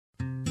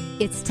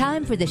It's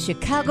time for the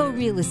Chicago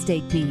Real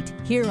Estate Beat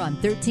here on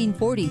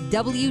 1340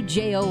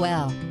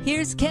 WJOL.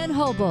 Here's Ken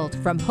Hobolt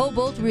from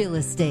Hobolt Real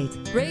Estate,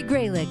 Ray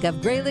Graylick of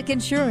Graylick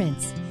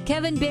Insurance,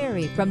 Kevin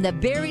Barry from the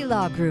Barry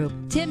Law Group,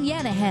 Tim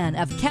Yanahan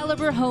of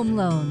Caliber Home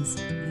Loans.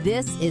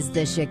 This is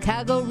the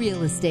Chicago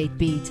Real Estate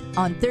Beat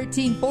on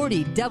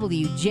 1340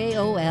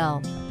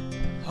 WJOL.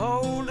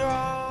 Hold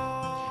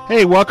on.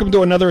 Hey, welcome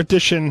to another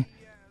edition.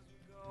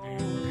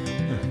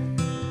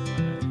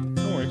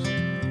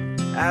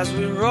 As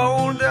we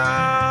roll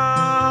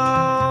down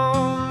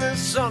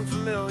this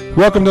unfamiliar.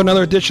 Welcome to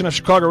another edition of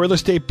Chicago Real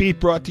Estate Beat,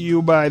 brought to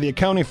you by the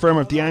accounting firm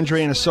of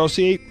DeAndre and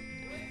Associate.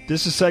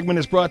 This segment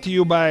is brought to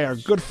you by our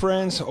good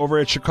friends over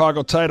at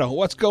Chicago Title.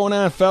 What's going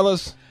on,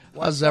 fellas?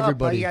 How's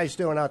everybody? How you guys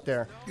doing out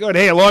there? Good.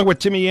 Hey, along with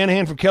Timmy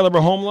Yanahan from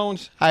Caliber Home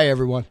Loans. Hi,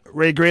 everyone.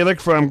 Ray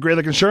Graylick from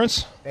Graylick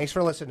Insurance. Thanks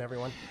for listening,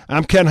 everyone.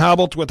 I'm Ken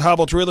Hobolt with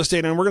Hobolt Real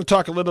Estate, and we're going to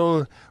talk a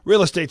little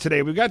real estate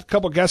today. We've got a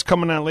couple guests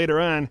coming on later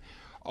on.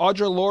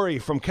 Audra Laurie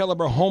from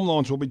Caliber Home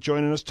Loans will be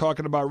joining us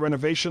talking about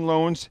renovation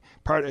loans.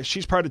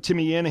 She's part of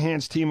Timmy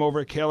Yanahan's team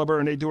over at Caliber,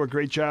 and they do a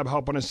great job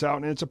helping us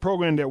out. And it's a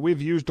program that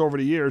we've used over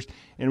the years,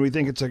 and we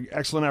think it's an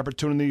excellent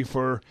opportunity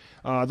for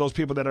those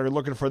people that are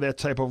looking for that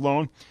type of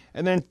loan.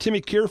 And then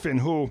Timmy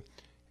Kierfin, who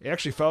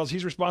actually, fellas,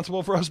 he's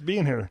responsible for us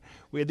being here.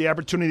 We had the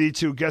opportunity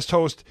to guest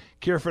host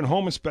Kierfin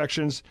Home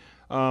Inspections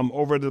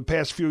over the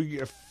past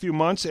few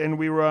months, and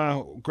we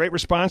were great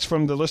response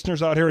from the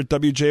listeners out here at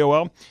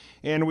WJOL.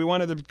 And we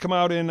wanted to come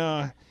out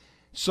and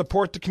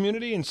support the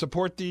community and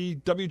support the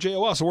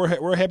WJOL. So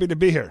we're happy to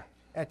be here.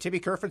 Timmy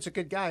Kerfin's a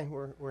good guy.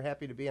 We're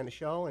happy to be on the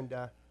show, and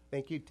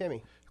thank you,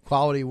 Timmy.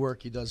 Quality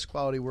work. He does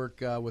quality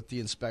work with the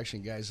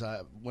inspection guys.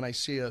 When I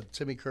see a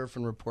Timmy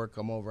Kerfin report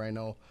come over, I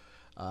know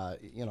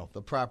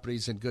the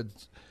property's in good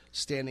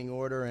standing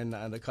order and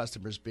the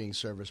customers being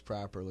serviced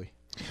properly.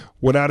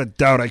 Without a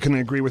doubt, I couldn't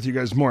agree with you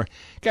guys more.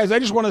 Guys, I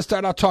just want to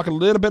start out talking a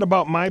little bit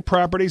about my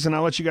properties, and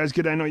I'll let you guys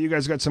I know you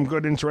guys got some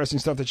good, interesting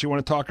stuff that you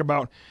want to talk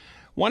about.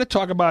 Want to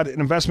talk about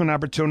an investment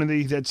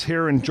opportunity that's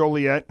here in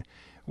Joliet.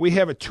 We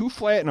have a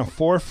 2-flat and a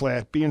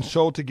 4-flat being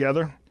sold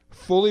together,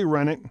 fully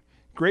rented,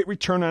 great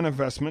return on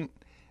investment.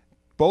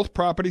 Both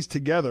properties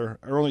together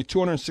are only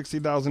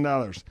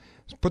 $260,000.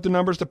 Put the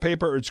numbers to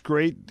paper. It's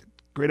great.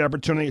 Great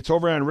opportunity. It's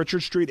over on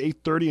Richard Street,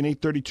 830 and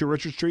 832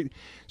 Richard Street.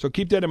 So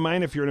keep that in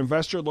mind if you're an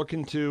investor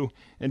looking to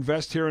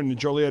invest here in the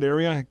Joliet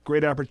area.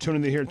 Great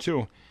opportunity here,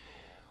 too.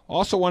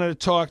 Also wanted to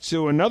talk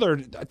to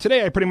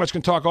today I pretty much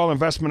can talk all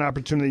investment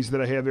opportunities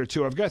that I have there,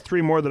 too. I've got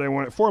four more that I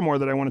want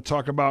to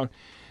talk about.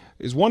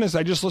 One is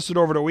I just listed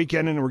over the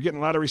weekend, and we're getting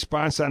a lot of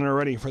response on it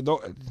already.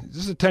 This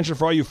is attention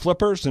for all you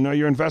flippers and all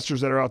your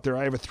investors that are out there.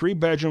 I have a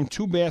 3-bedroom,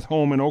 2-bath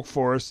home in Oak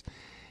Forest.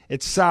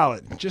 It's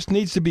solid. It just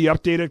needs to be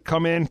updated.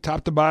 Come in,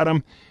 top to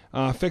bottom,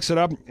 fix it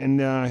up, and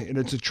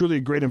it's a truly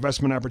great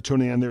investment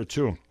opportunity on there,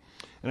 too.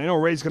 And I know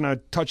Ray's going to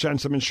touch on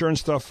some insurance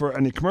stuff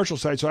on the commercial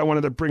side, so I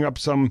wanted to bring up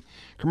some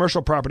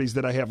commercial properties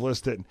that I have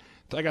listed.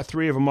 I got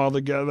 3 of them all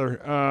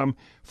together.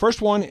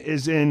 First one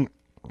is in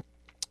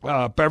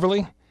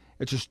Beverly.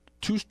 It's a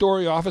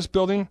 2-story office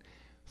building,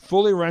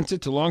 fully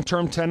rented to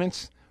long-term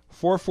tenants,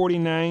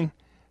 $449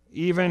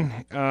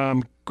 even.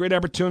 Great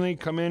opportunity.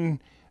 Come in.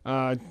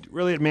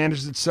 Really, it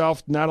manages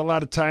itself. Not a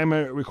lot of time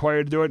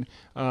required to do it.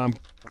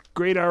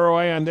 Great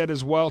ROI on that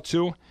as well,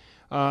 too.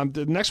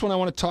 The next one I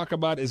want to talk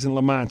about is in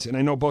Lamont, and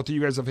I know both of you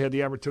guys have had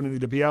the opportunity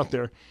to be out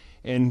there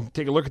and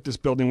take a look at this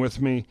building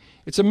with me.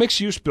 It's a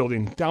mixed-use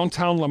building,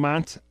 downtown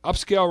Lamont,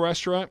 upscale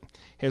restaurant,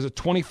 has a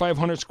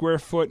 2,500 square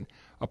foot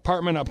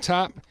apartment up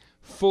top,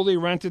 fully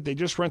rented. They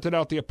just rented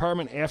out the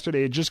apartment after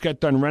they had just got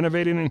done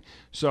renovating it,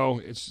 so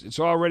it's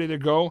all ready to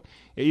go.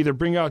 Either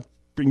bring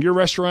your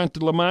restaurant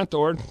to Lamont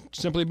or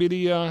simply be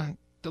the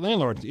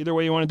landlord. Either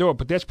way you want to do it.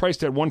 But that's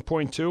priced at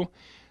 $1.2.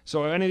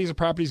 So any of these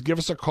properties, give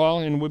us a call,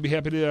 and we'll be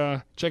happy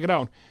to check it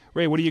out.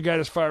 Ray, what do you got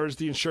as far as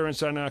the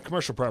insurance on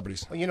commercial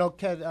properties? Well,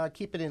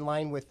 keep it in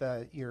line with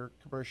your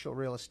commercial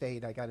real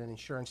estate. I got an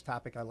insurance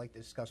topic I'd like to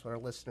discuss with our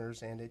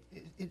listeners, and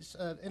it's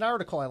an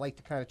article I like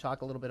to kind of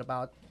talk a little bit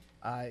about.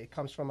 It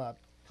comes from a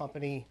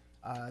company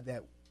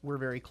that we're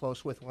very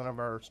close with, one of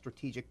our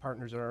strategic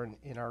partners are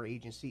in our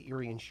agency,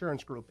 Erie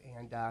Insurance Group,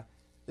 and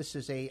this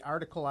is an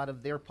article out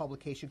of their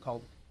publication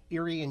called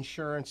Erie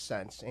Insurance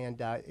Sense,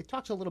 and it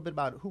talks a little bit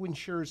about who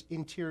insures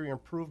interior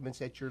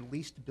improvements at your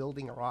leased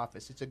building or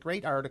office. It's a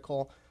great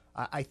article.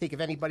 I think if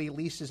anybody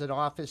leases an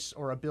office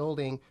or a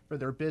building for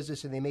their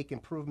business and they make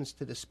improvements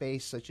to the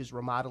space, such as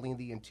remodeling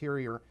the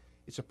interior,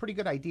 it's a pretty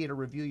good idea to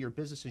review your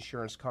business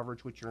insurance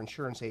coverage with your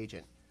insurance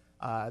agent.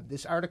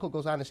 This article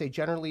goes on to say,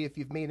 generally, if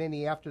you've made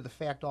any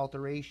after-the-fact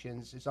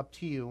alterations, it's up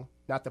to you,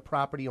 not the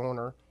property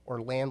owner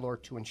or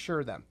landlord, to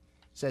insure them.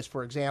 It says,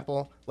 for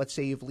example, let's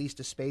say you've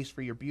leased a space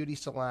for your beauty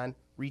salon,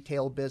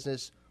 retail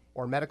business,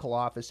 or medical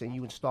office, and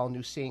you install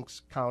new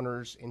sinks,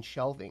 counters, and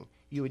shelving.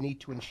 You would need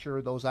to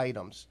insure those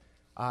items.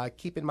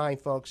 Keep in mind,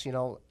 folks,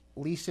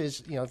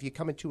 leases, if you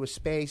come into a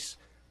space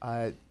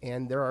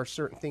and there are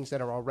certain things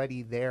that are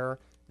already there,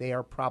 they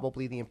are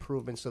probably the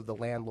improvements of the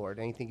landlord.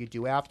 Anything you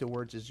do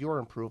afterwards is your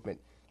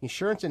improvement.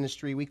 insurance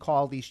industry, we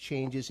call these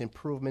changes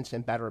improvements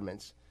and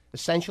betterments.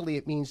 Essentially,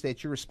 it means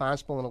that you're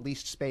responsible in a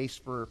leased space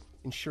for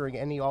ensuring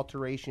any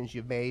alterations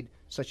you've made,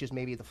 such as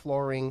maybe the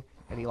flooring,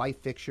 any light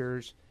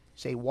fixtures,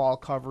 say wall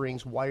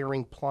coverings,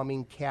 wiring,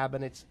 plumbing,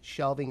 cabinets,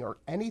 shelving, or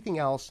anything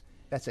else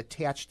that's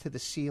attached to the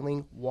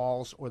ceiling,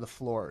 walls, or the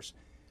floors.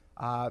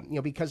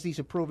 Because these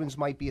improvements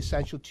might be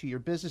essential to your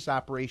business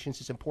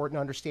operations, it's important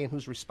to understand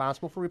who's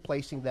responsible for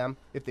replacing them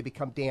if they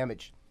become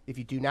damaged. If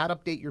you do not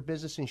update your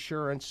business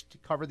insurance to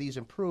cover these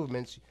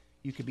improvements,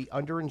 you could be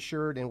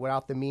underinsured and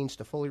without the means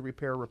to fully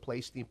repair or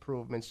replace the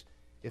improvements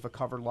if a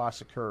covered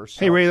loss occurs.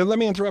 Hey, Ray, let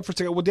me interrupt for a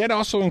second. Would that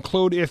also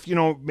include if,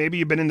 maybe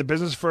you've been in the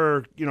business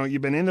for,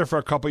 you've been in there for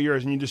a couple of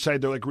years and you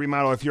decide to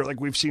remodel, if you're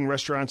we've seen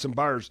restaurants and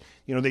bars,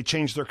 they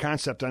changed their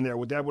concept on there.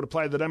 Would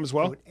apply to them as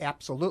well? It would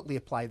absolutely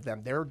apply to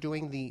them. They're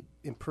doing the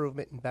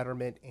improvement and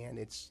betterment, and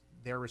it's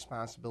their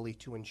responsibility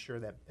to ensure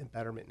that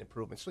betterment and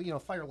improvement. So,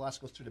 fire loss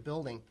goes through the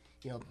building.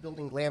 The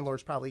building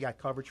landlord's probably got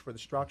coverage for the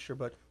structure,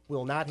 but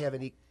will not have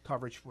any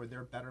coverage for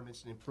their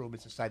betterments and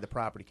improvements inside the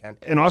property, Ken.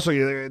 And also,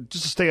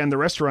 just to stay on the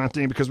restaurant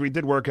thing, because we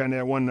did work on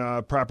that one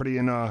property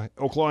in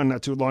Oak Lawn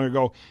not too long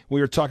ago, we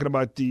were talking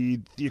about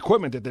the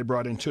equipment that they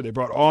brought in, too. They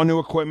brought all new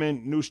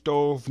equipment, new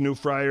stove, new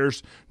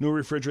fryers, new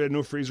refrigerator,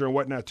 new freezer, and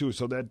whatnot, too.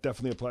 So that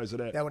definitely applies to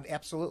that. That would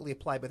absolutely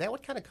apply, but that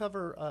would kind of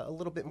cover a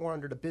little bit more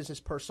under the business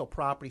personal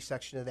property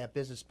section of that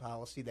business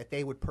policy that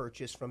they would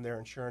purchase from their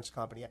insurance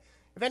company.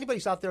 If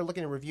anybody's out there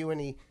looking to review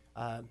any,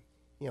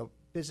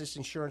 business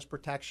insurance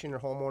protection or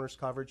homeowners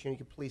coverage, you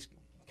can please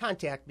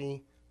contact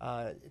me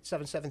at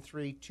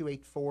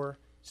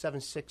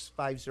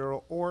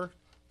 773-284-7650 or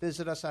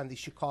visit us on the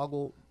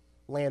Chicago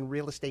Land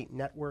Real Estate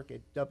Network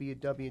at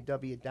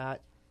www.creb.biz.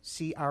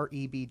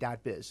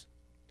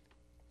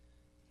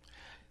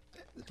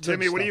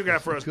 Timmy, what do you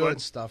got for us, Good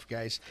bud? stuff,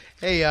 guys.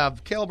 Hey,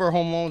 Caliber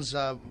Home Loans,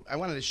 I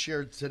wanted to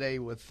share today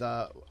with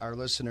our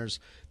listeners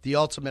the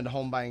ultimate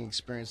home buying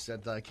experience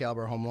that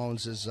Caliber Home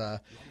Loans has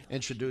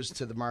introduced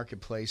to the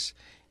marketplace.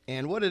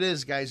 And what it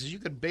is, guys, is you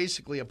could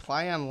basically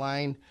apply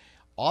online,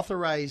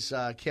 authorize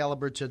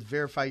Caliber to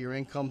verify your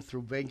income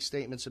through bank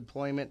statements,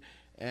 employment,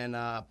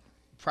 and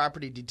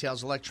property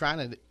details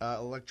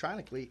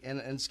electronically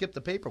and skip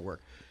the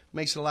paperwork.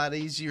 Makes it a lot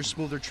easier,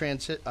 smoother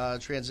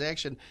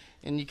transaction,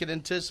 and you can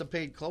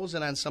anticipate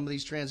closing on some of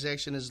these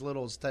transactions as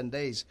little as 10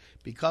 days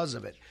because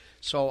of it.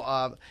 So,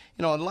 a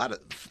lot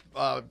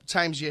of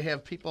times you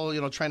have people,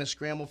 trying to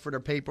scramble for their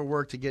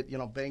paperwork to get,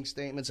 bank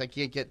statements. I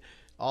can't get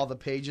all the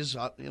pages,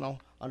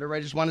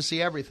 underwriters want to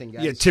see everything,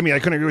 guys. Yeah, Timmy, I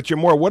couldn't agree with you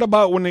more. What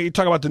about when you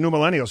talk about the new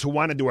millennials who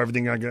want to do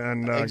everything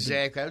on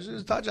exactly. I was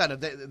just touch on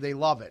it. They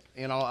love it.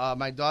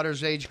 My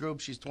daughter's age group,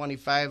 she's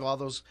 25. All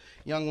those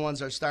young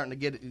ones are starting to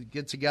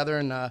get together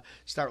and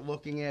start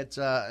looking at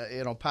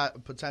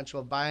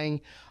potential buying.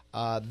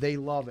 They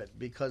love it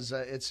because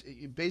it's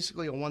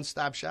basically a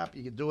one-stop shop.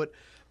 You can do it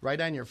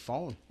right on your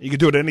phone. You can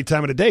do it any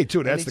time of the day,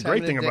 too. That's the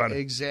great thing about it.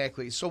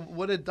 Exactly. So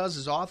what it does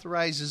is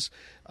authorizes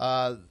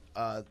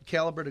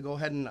Caliber to go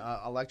ahead and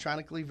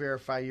electronically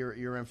verify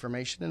your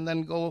information and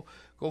then go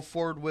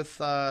forward with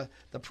the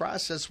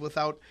process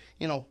without,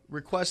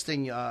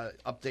 requesting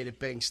updated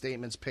bank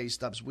statements, pay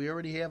stubs. We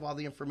already have all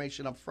the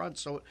information up front,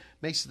 so it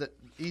makes it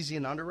easy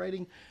in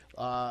underwriting,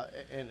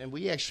 and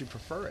we actually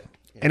prefer it.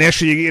 And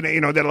actually,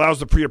 that allows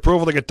the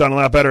pre-approval to get done a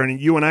lot better. And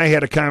you and I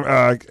had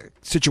a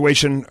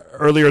situation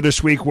earlier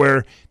this week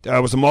where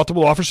it was a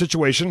multiple offer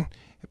situation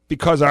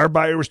because our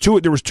buyer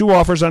there was two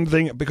offers on the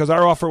thing. Because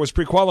our offer was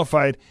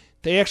pre-qualified,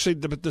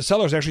 the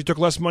sellers actually took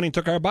less money and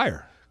took our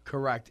buyer.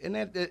 Correct. And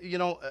that,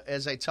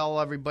 as I tell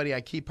everybody,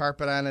 I keep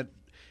harping on it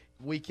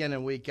week in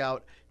and week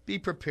out. Be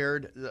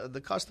prepared.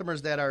 The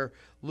customers that are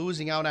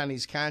losing out on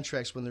these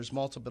contracts when there's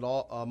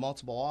multiple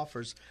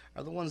offers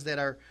are the ones that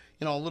are,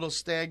 a little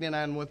stagnant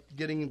on with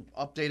getting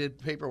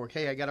updated paperwork.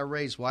 Hey, I got a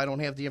raise. Well, I don't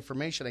have the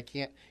information. I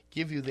can't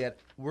give you that.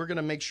 We're going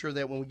to make sure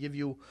that when we give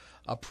you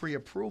a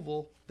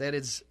pre-approval, that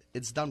it's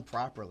done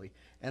properly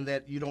and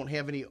that you don't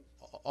have any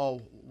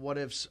what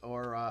ifs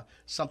or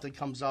something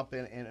comes up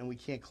and we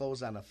can't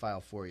close on the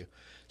file for you.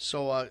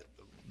 So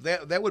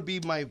that would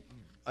be my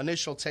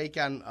initial take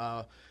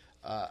on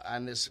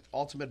this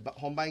ultimate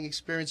home buying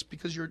experience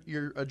because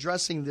you're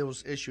addressing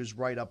those issues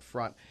right up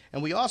front.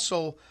 And we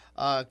also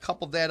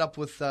coupled that up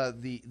with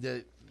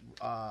the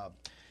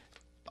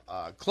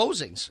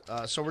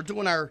closings. So we're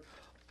doing our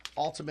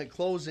ultimate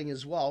closing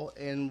as well,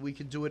 and we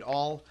could do it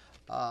all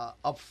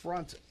up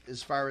front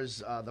as far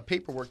as the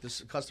paperwork.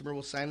 The customer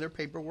will sign their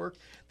paperwork.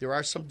 There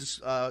are some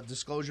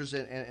disclosures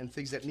and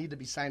things that need to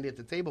be signed at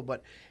the table,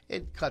 but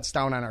it cuts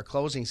down on our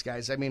closings,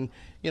 guys. I mean,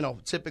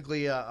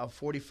 typically a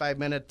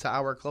 45-minute to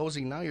hour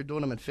closing, now you're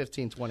doing them in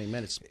 15, 20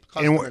 minutes.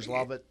 Customers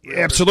love it.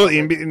 Absolutely.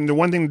 And the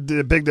one thing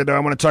big that I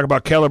want to talk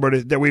about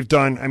Caliber that we've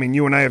done, I mean,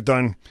 you and I have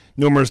done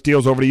numerous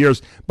deals over the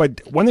years,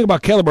 but one thing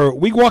about Caliber,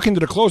 we walk into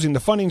the closing, the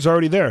funding's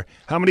already there.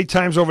 How many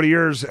times over the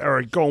years,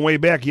 or going way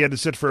back, you had to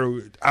sit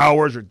for hours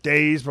hours or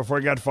days before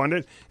it got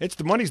funded.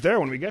 The money's there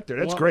when we get there.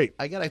 That's great.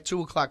 I got a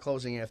 2:00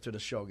 closing after the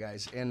show,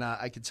 guys, and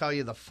I can tell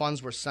you the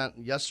funds were sent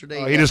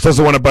yesterday. He just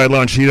doesn't want to buy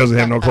lunch. He doesn't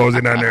have no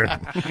closing on there.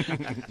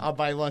 I'll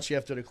buy lunch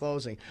after the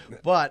closing.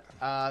 But,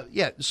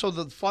 so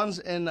the funds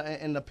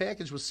and the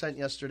package was sent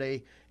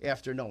yesterday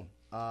afternoon.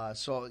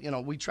 So,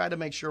 we try to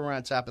make sure we're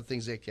on top of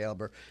things at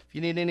Caliber. If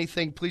you need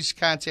anything, please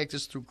contact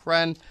us through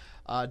CREN,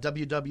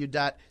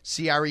 www.cren.biz.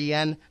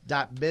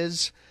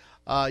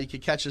 You can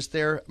catch us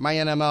there. My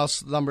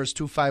NMLS number is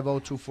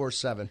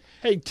 250247.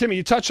 Hey, Timmy,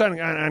 you touched on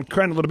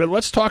CREN a little bit.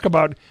 Let's talk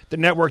about the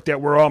network that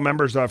we're all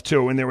members of,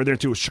 too, and they were there,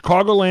 too.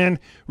 Chicagoland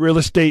Real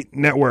Estate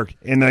Network.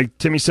 And like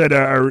Timmy said,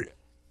 our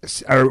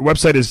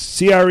website is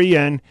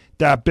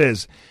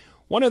cren.biz.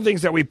 One of the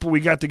things that we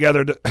got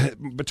together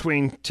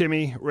between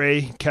Timmy,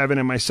 Ray, Kevin,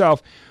 and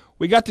myself,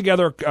 we got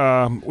together.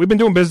 We've been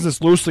doing business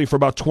loosely for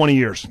about 20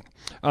 years.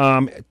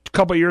 A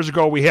couple of years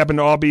ago, we happened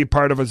to all be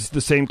part of the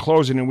same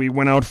closing, and we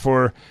went out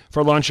for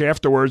lunch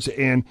afterwards.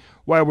 And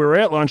while we were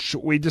at lunch,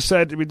 we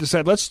decided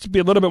let's be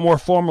a little bit more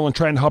formal and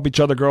try and help each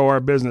other grow our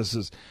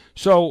businesses.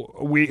 So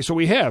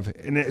we have,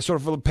 and sort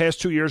of for the past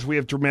 2 years, we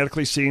have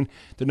dramatically seen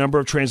the number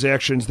of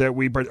transactions that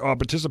we all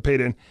participate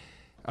in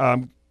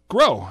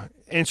grow.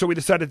 And so we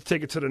decided to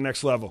take it to the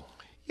next level.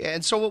 Yeah,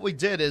 and so what we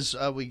did is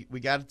we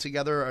got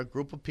together a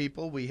group of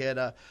people. We had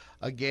a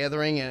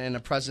gathering and a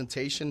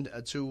presentation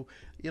to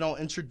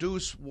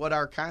introduce what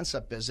our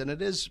concept is, and it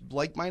is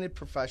like-minded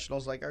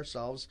professionals like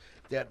ourselves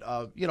that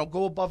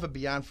go above and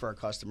beyond for our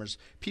customers.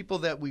 People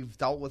that we've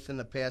dealt with in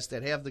the past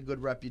that have the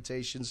good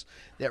reputations,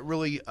 that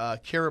really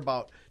care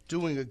about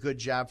doing a good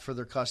job for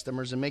their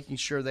customers and making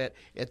sure that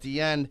at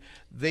the end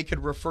they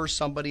could refer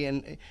somebody.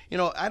 And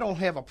I don't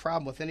have a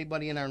problem with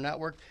anybody in our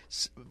network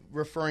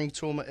referring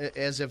to them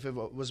as if it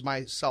was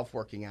myself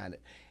working on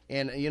it.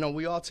 And,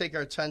 we all take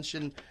our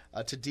attention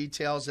to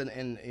details,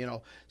 and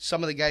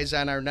some of the guys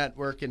on our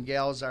network and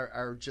gals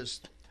are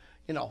just,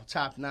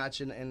 top-notch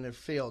in their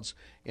fields.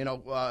 In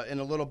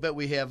a little bit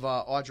we have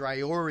Audrey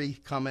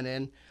Iori coming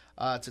in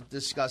to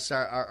discuss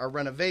our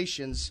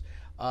renovations,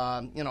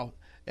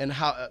 and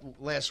how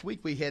last week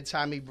we had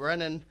Tommy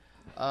Brennan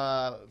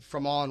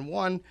from All in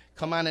One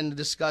come on and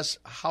discuss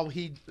how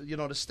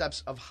the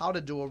steps of how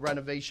to do a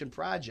renovation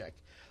project.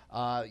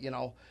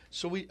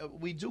 So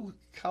we do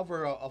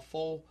cover a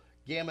full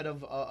gamut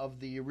of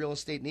the real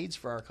estate needs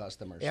for our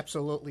customers.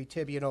 Absolutely,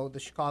 Tim. The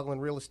Chicagoland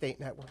Real Estate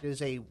Network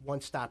is a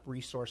one-stop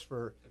resource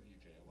for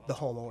the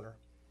homeowner.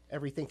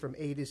 Everything from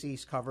A to Z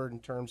is covered in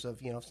terms of,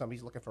 if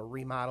somebody's looking for a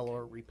remodel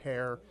or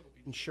repair,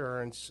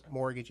 insurance,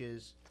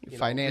 mortgages,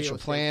 financial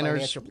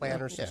planners.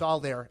 Yeah. It's all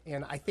there.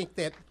 And I think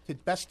that to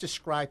best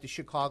describe the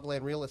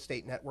Chicagoland Real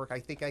Estate Network, I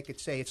think I could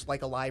say it's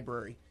like a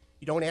library.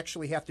 You don't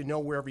actually have to know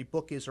where every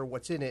book is or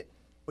what's in it,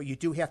 but you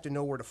do have to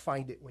know where to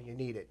find it when you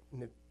need it.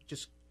 And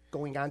just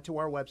going onto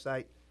our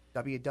website,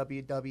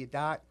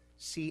 www.cren.biz,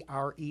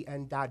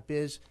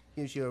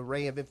 gives you an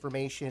array of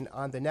information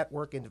on the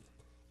network and the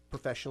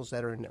professionals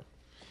that are in there.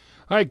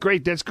 All right,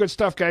 great. That's good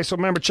stuff, guys. So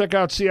remember, check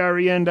out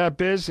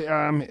cren.biz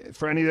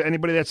for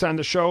anybody that's on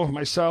the show,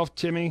 myself,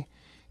 Timmy,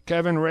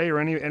 Kevin, Ray, or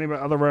any other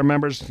of our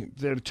members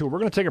there too. We're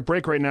going to take a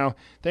break right now.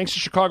 Thanks to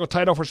Chicago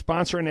Title for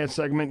sponsoring that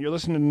segment. You're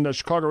listening to the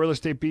Chicago Real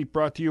Estate Beat,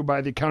 brought to you by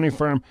the accounting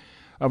firm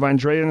of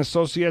Andrea and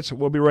Associates.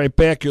 We'll be right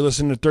back. You're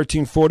listening to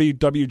 1340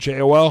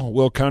 WJOL,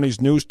 Will County's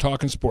News,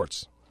 Talk, and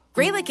Sports.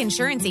 Graylick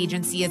Insurance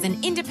Agency is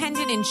an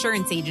independent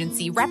insurance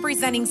agency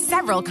representing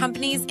several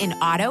companies in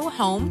auto,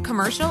 home,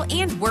 commercial,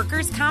 and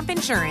workers' comp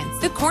insurance.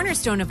 The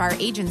cornerstone of our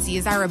agency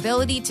is our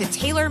ability to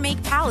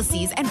tailor-make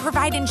policies and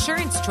provide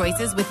insurance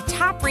choices with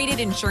top-rated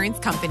insurance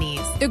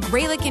companies. The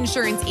Graylick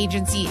Insurance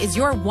Agency is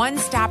your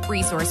one-stop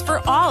resource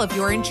for all of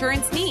your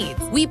insurance needs.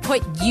 We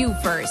put you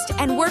first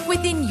and work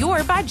within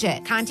your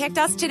budget. Contact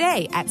us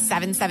today at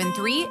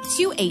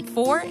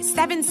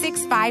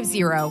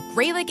 773-284-7650.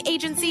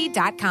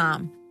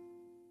 GraylickAgency.com.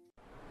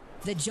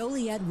 The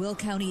Joliet-Will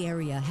County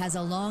area has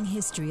a long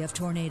history of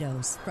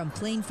tornadoes. From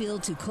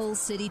Plainfield to Coal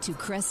City to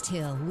Crest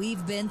Hill,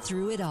 we've been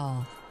through it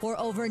all. For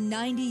over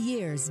 90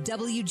 years,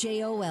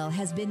 WJOL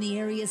has been the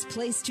area's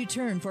place to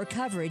turn for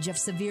coverage of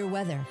severe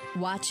weather,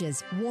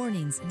 watches,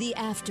 warnings, the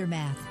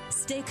aftermath.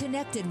 Stay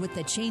connected with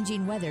the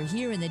changing weather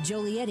here in the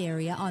Joliet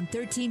area on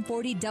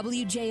 1340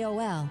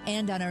 WJOL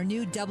and on our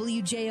new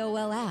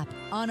WJOL app,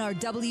 on our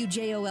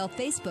WJOL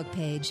Facebook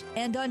page,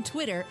 and on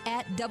Twitter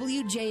at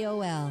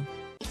WJOL.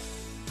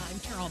 I'm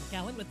Carol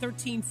McCallan with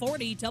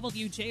 1340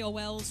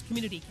 WJOL's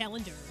Community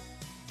Calendar.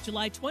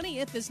 July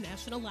 20th is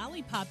National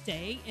Lollipop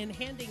Day, and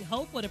Handing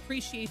Hope would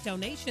appreciate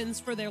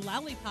donations for their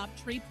Lollipop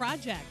Tree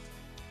Project.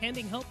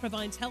 Handing Hope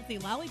provides healthy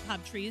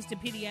lollipop trees to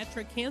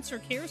pediatric cancer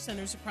care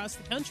centers across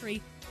the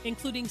country,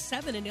 including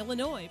 7 in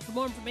Illinois. For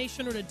more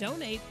information or to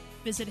donate,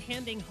 visit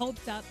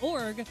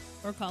handinghope.org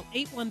or call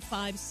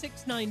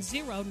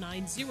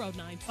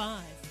 815-690-9095.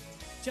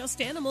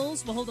 Just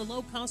Animals will hold a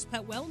low-cost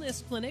pet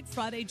wellness clinic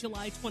Friday,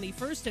 July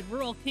 21st at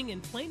Rural King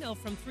in Plano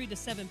from 3 to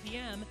 7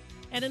 p.m.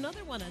 and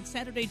another one on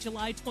Saturday,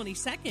 July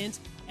 22nd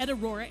at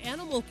Aurora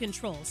Animal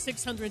Control,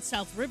 600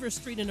 South River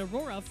Street in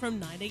Aurora from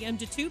 9 a.m.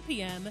 to 2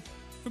 p.m.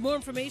 For more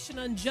information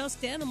on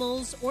Just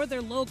Animals or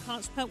their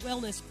low-cost pet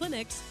wellness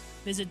clinics,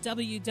 visit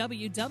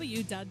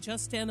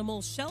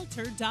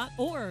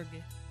www.justanimalshelter.org.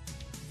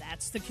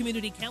 That's the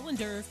community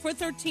calendar for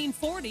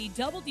 1340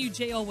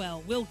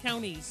 WJOL, Will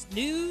County's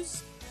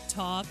News,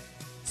 Talk,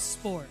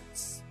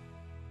 Sports.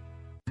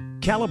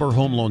 Caliber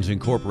Home Loans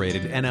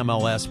Incorporated,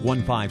 NMLS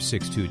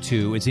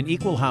 15622, is an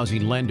equal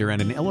housing lender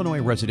and an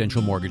Illinois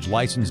residential mortgage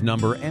license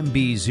number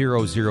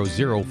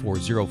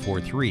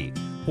MB0004043,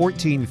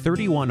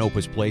 1431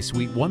 Opus Place,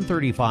 Suite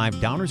 135,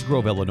 Downers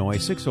Grove, Illinois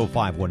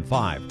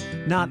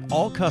 60515. Not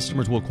all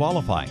customers will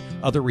qualify.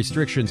 Other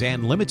restrictions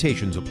and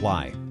limitations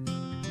apply.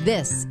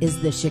 This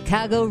is the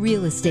Chicago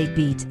Real Estate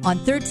Beat on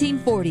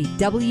 1340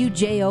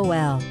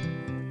 WJOL.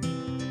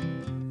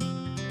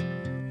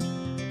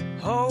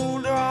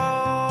 Hold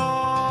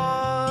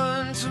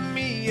on to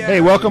me. Hey,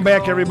 welcome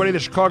back, everybody. The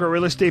Chicago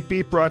Real Estate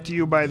Beat brought to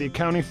you by the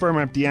accounting firm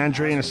of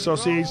DeAndre and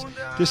Associates.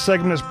 This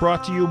segment is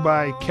brought to you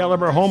by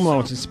Caliber Home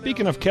Loans. And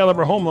speaking of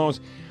Caliber Home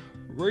Loans,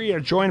 we are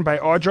joined by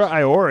Audra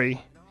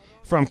Iori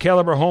from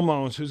Caliber Home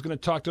Loans, who's going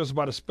to talk to us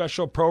about a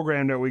special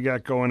program that we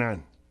got going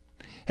on.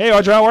 Hey,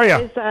 Audra, how are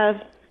you?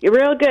 You're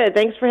real good.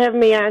 Thanks for having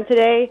me on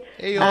today.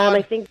 Hey,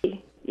 I think,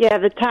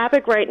 the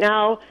topic right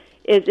now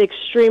is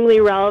extremely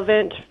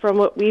relevant from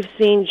what we've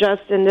seen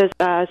just in this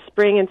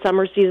spring and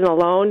summer season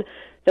alone.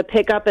 The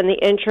pickup and the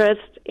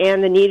interest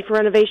and the need for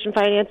renovation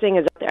financing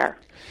is up there.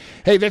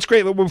 Hey, that's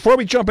great. Before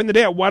we jump into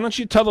that, why don't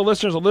you tell the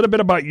listeners a little bit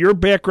about your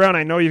background?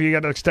 I know you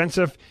got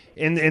extensive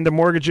in the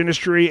mortgage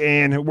industry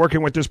and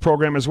working with this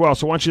program as well.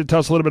 So why don't you tell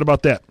us a little bit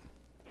about that?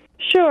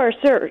 Sure.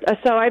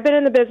 So I've been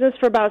in the business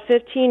for about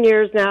 15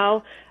 years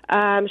now,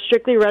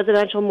 strictly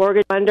residential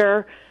mortgage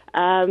lender.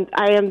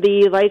 I am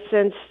the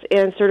licensed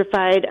and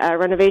certified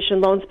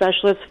renovation loan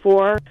specialist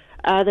for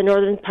the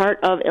northern part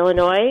of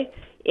Illinois,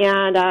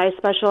 and I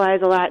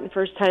specialize a lot in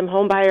first-time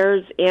home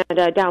buyers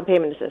and down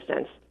payment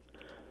assistance.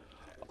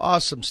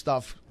 Awesome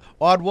stuff.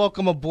 Aud,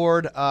 welcome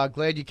aboard.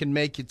 Glad you can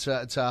make it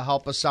to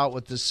help us out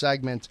with this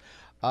segment.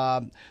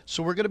 So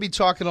we're going to be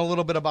talking a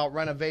little bit about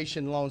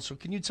renovation loans. So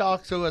can you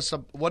talk to us,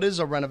 what is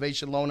a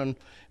renovation loan and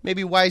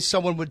maybe why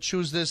someone would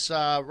choose this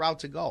route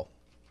to go?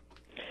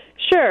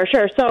 Sure.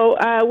 So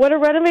what a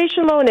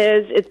renovation loan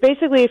is, it's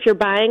basically if you're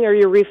buying or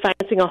you're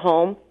refinancing a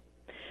home,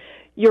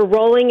 you're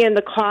rolling in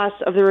the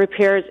cost of the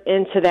repairs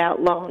into that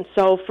loan.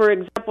 So, for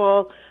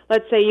example,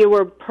 let's say you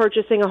were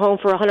purchasing a home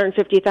for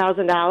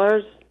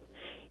 $150,000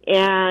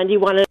 and you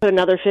wanted to put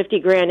another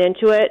 $50,000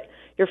 into it.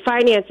 Your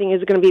financing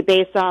is going to be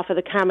based off of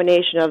the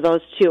combination of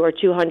those two, or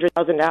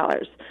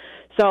 $200,000.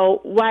 So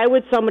why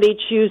would somebody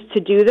choose to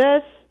do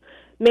this?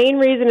 Main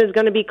reason is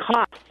going to be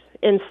cost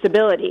and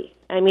stability.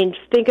 I mean,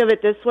 think of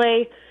it this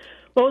way.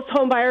 Most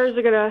home buyers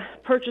are going to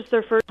purchase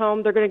their first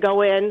home. They're going to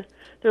go in.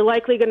 They're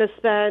likely going to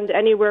spend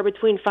anywhere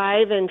between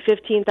 $5,000 and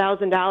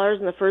 $15,000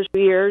 in the first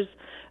few years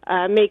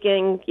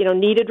making,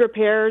 needed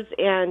repairs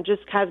and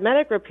just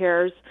cosmetic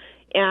repairs.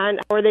 And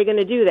how are they going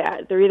to do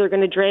that? They're either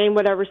going to drain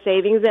whatever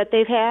savings that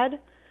they've had,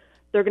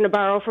 they're going to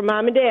borrow from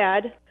mom and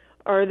dad,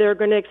 or they're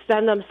going to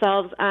extend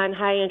themselves on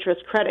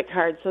high-interest credit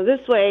cards. So this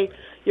way,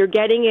 you're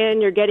getting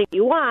in, you're getting what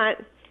you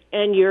want,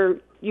 and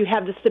you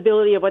have the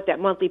stability of what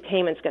that monthly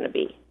payment's going to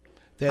be.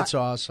 That's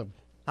awesome.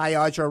 Hi,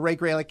 Audra. Ray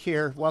Gralick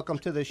here. Welcome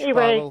to the Hey,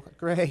 Chicago.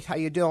 Ray. Great. How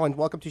you doing?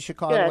 Welcome to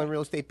Chicago Good. and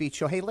Real Estate Beat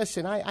Show. Hey,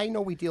 listen, I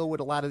know we deal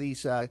with a lot of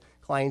these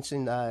clients,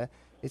 and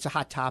it's a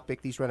hot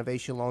topic, these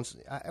renovation loans.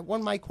 One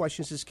of my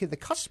questions is, can the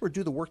customer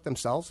do the work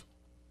themselves?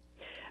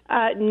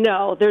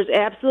 No, there's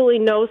absolutely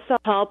no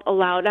self-help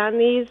allowed on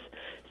these.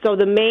 So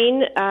the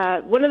main,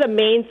 one of the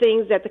main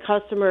things that the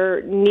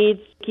customer needs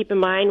to keep in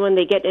mind when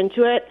they get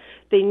into it,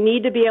 they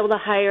need to be able to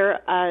hire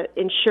an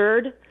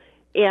insured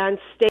and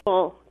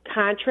stable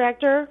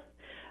contractor.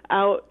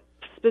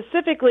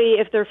 Specifically,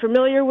 if they're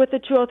familiar with the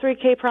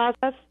 203K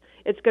process,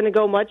 it's going to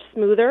go much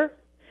smoother,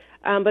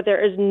 but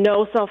there is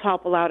no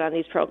self-help allowed on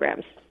these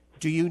programs.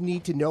 Do you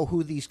need to know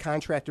who these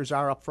contractors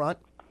are up front?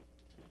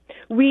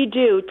 We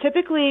do.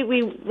 Typically,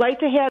 we like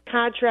to have a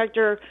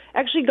contractor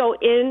actually go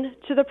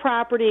into the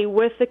property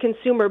with the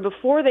consumer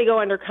before they go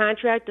under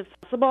contract if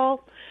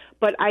possible.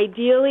 But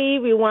ideally,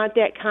 we want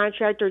that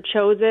contractor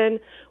chosen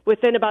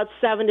within about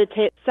 7 to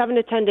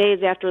 10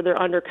 days after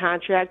they're under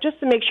contract, just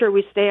to make sure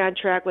we stay on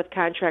track with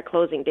contract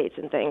closing dates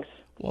and things.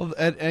 Well,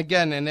 and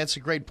again, and that's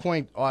a great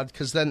point, Aud,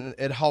 because then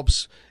it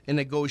helps in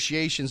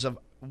negotiations of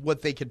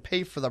what they could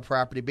pay for the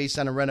property based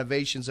on the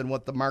renovations and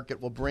what the market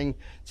will bring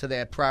to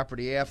that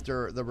property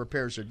after the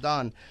repairs are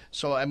done.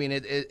 So, I mean,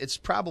 it's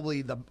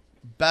probably the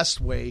best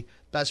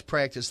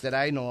practice that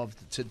I know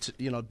of to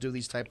do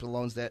these types of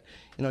loans that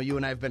you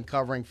and I have been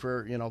covering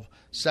for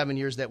 7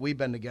 years that we've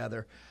been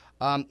together.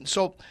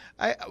 So,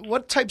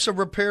 what types of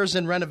repairs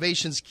and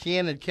renovations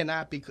can and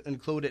cannot be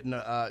included in?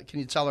 Can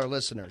you tell our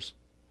listeners?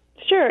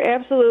 Sure,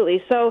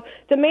 absolutely. So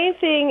the main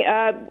thing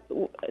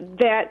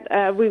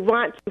that we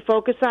want to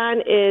focus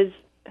on is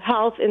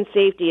health and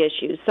safety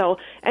issues. So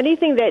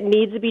anything that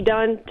needs to be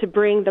done to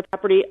bring the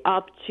property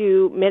up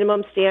to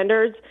minimum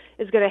standards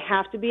is going to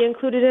have to be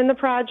included in the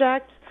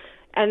project.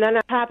 And then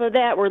on top of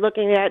that, we're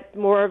looking at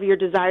more of your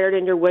desired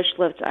and your wish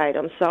list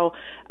items. So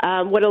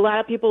what a lot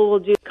of people will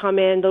do, come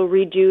in, they'll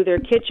redo their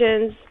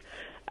kitchens,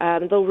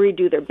 they'll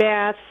redo their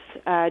baths,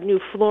 new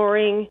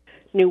flooring,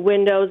 new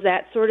windows,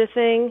 that sort of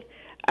thing.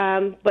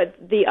 But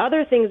the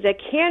other things that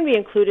can be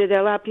included that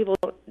a lot of people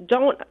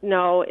don't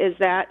know is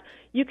that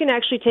you can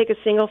actually take a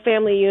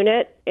single-family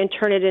unit and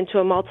turn it into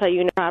a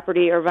multi-unit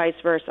property or vice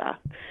versa.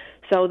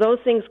 So those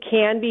things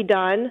can be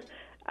done.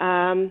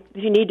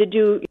 If you need to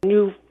do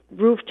new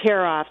roof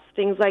tear-offs,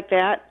 things like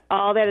that,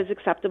 all that is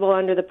acceptable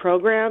under the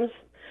programs.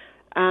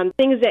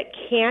 Things that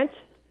can't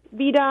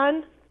be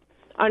done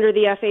under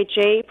the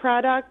FHA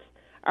product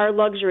are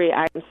luxury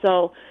items.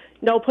 So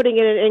no putting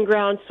in an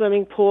in-ground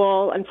swimming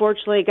pool.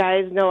 Unfortunately,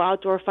 guys, no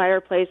outdoor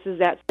fireplaces,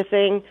 that sort of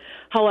thing.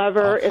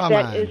 However, if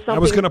that is something... I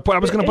was gonna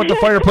put the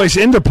fireplace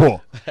in the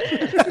pool.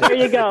 There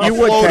you go. You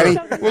would,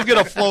 Penny. We'll get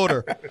a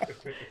floater.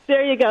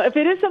 There you go. If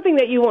it is something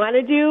that you want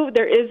to do,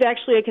 there is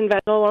actually a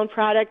conventional loan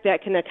product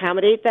that can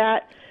accommodate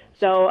that.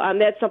 So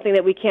that's something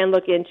that we can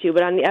look into.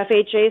 But on the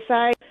FHA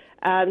side,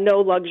 no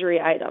luxury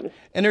items.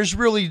 And there's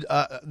really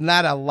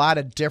not a lot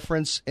of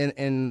difference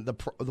in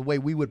the way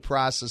we would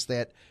process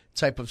that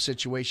type of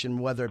situation,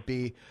 whether it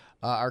be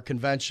our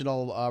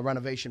conventional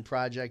renovation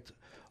project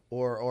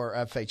or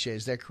FHA.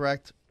 Is that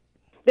correct?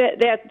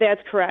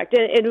 That's correct.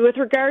 And with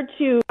regard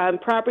to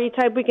property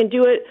type, we can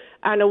do it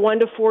on a 1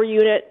 to 4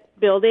 unit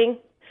building.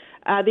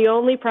 The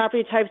only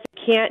property types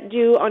we can't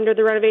do under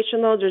the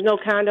renovation loans, there's no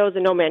condos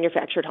and no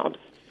manufactured homes.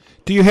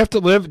 Do you have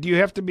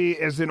to be,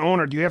 as an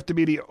owner, do you have to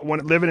be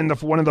living in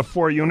one of the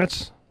 4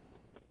 units?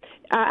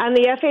 On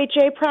the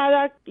FHA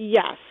product,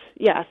 yes.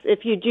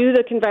 If you do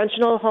the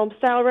conventional home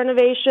style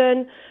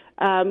renovation,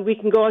 we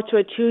can go up to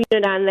a 2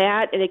 unit on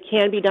that, and it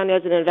can be done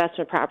as an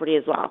investment property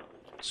as well.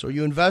 So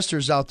you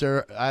investors out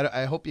there,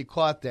 I hope you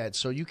caught that.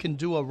 So you can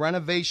do a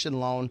renovation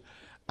loan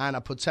on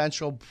a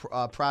potential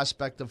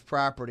prospective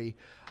property,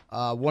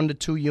 1 to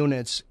 2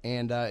 units,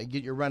 and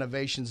get your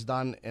renovations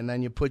done, and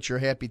then you put your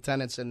happy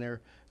tenants in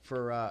there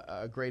for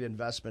a great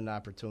investment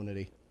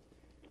opportunity.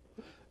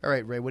 All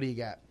right, Ray, what do you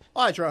got?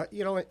 Audra,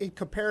 in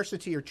comparison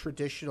to your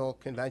traditional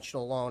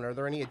conventional loan, are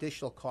there any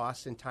additional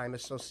costs and time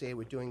associated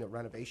with doing the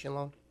renovation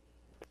loan?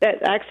 That's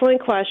an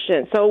excellent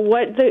question. So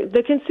what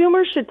the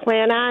consumer should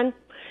plan on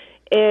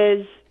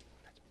is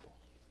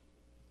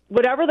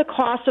whatever the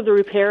cost of the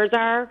repairs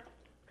are,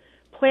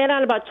 plan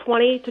on about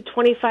 20 to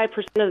 25%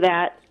 of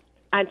that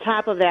on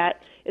top of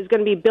that is going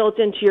to be built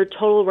into your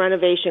total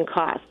renovation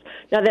cost.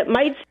 Now, that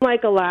might seem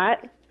like a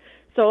lot.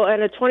 So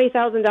on a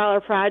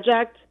 $20,000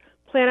 project,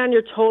 plan on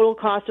your total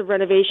cost of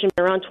renovation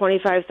around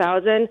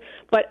 $25,000.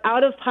 But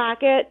out of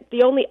pocket,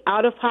 the only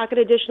out of pocket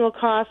additional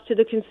cost to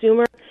the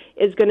consumer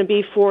is going to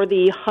be for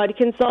the HUD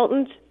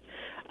consultant,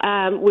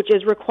 which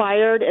is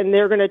required, and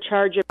they're going to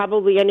charge you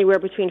probably anywhere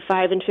between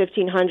 $500 and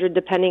 $1,500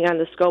 depending on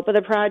the scope of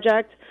the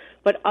project.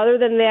 But other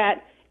than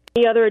that,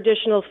 any other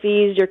additional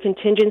fees, your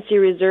contingency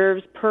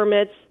reserves,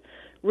 permits,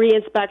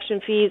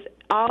 re-inspection fees,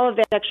 all of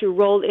that actually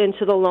rolled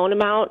into the loan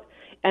amount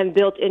and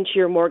built into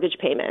your mortgage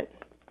payment.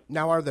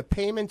 Now, are the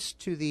payments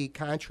to the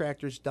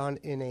contractors done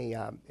in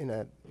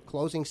a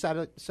closing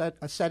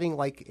setting,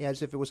 like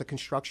as if it was a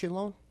construction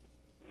loan?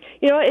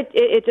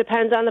 It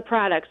depends on the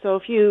product. So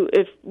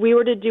if we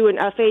were to do an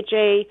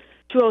FHA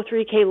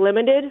 203K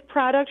limited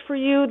product for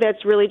you,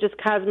 that's really just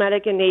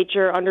cosmetic in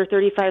nature, under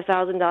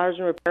 $35,000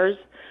 in repairs.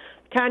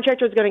 The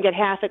contractor is going to get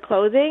half at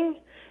closing,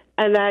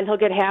 and then he'll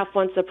get half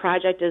once the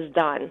project is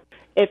done.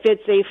 If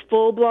it's a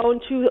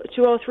full-blown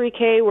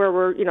 203K where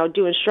we're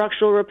doing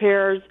structural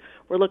repairs,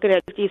 we're looking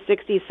at $50,000,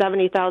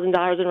 $60,000,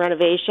 $70,000 in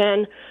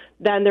renovation,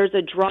 then there's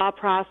a draw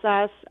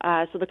process.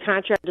 So the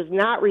contractor does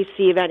not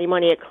receive any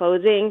money at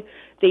closing.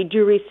 They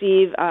do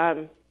receive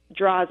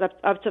draws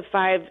up to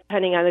 5,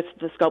 depending on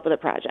the scope of the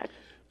project.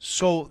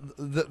 So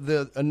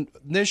the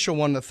initial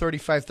one, the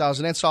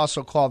 $35,000, that's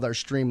also called our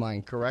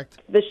Streamline,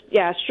 correct?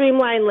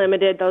 Streamline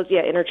Limited, those,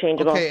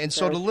 interchangeable. Okay, and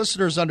so the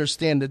listeners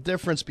understand the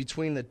difference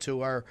between the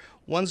two are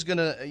one's going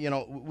to,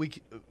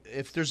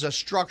 if there's a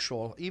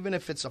structural, even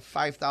if it's a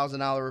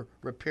 $5,000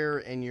 repair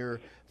in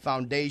your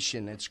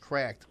foundation, it's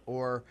cracked,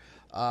 or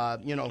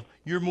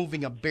you're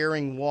moving a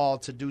bearing wall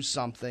to do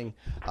something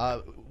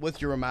with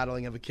your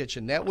remodeling of a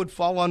kitchen, that would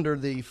fall under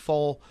the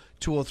full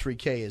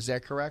 203K. Is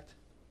that correct?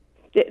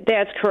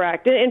 That's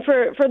correct. And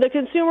for the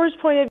consumer's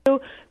point of view,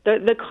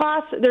 the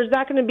cost, there's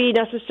not going to be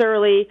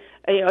necessarily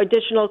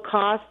additional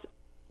cost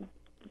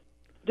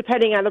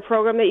depending on the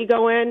program that you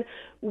go in.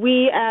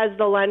 We, as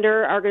the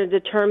lender, are going to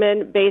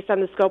determine, based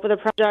on the scope of the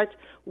project,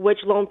 which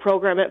loan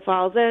program it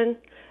falls in.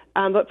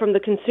 But from the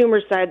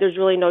consumer side, there's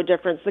really no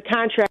difference. The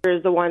contractor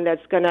is the one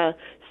that's going to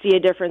see a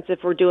difference if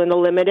we're doing the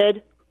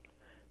limited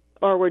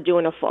or we're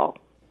doing a full.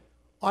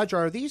 Audra,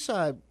 are these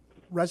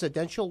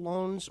residential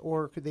loans,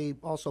 or could they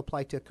also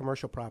apply to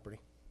commercial property?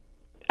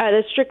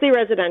 It's strictly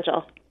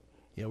residential.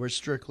 Yeah, we're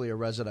strictly a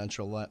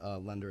residential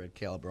lender at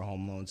Caliber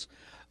Home Loans.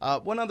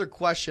 One other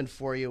question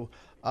for you.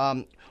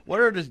 What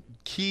are the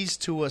keys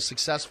to a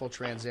successful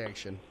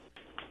transaction?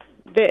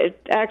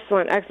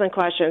 Excellent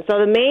question. So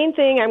the main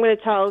thing I'm going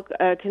to tell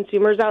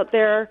consumers out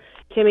there,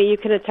 Timmy, you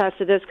can attest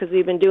to this because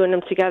we've been doing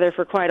them together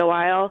for quite a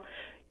while.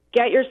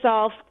 Get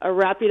yourself a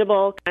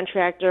reputable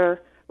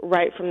contractor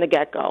right from the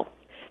get-go.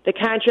 The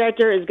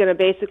contractor is going to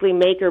basically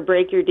make or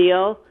break your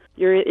deal.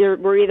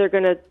 We're either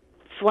going to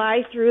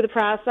fly through the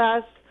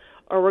process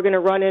or we're going to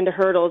run into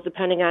hurdles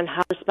depending on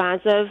how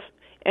responsive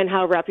and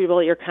how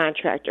reputable your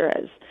contractor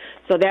is.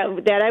 So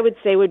that I would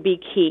say would be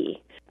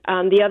key.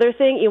 The other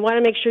thing, you want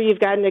to make sure you've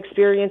got an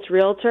experienced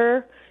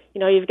realtor.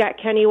 You've got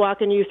Kenny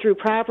walking you through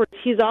properties.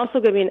 He's also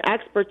going to be an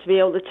expert to be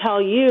able to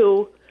tell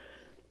you,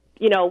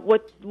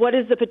 what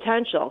is the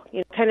potential.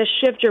 Kind of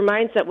shift your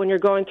mindset when you're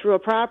going through a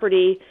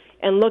property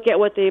and look at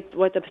what the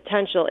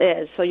potential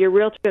is. So your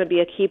realtor is going to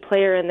be a key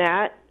player in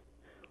that.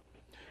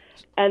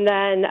 And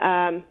then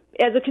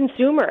as a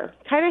consumer,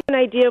 kind of an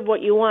idea of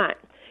what you want.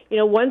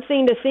 One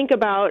thing to think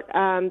about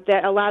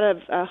that a lot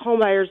of home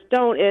buyers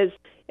don't is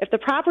if the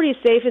property is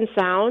safe and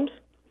sound,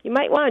 you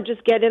might want to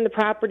just get in the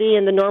property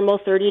in the normal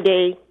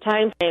 30-day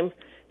time frame,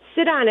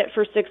 sit on it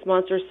for 6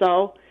 months or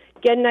so,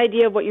 get an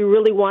idea of what you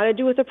really want to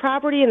do with the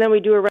property, and then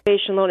we do a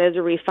renovation loan as a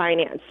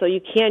refinance. So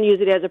you can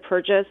use it as a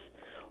purchase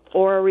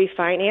or a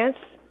refinance.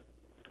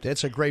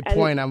 That's a great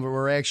point.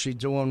 We're actually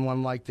doing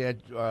one like that,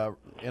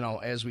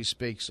 as we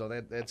speak. So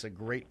that's a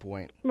great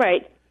point.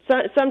 Right. So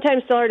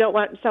sometimes sellers don't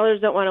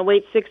want to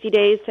wait 60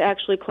 days to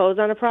actually close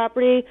on a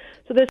property.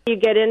 So this you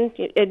get in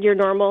your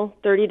normal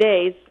 30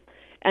 days,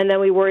 and then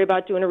we worry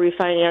about doing a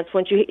refinance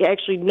once you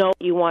actually know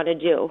what you want to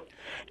do.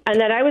 And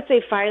then I would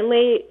say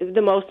finally,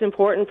 the most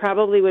important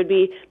probably would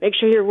be make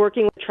sure you're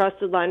working with a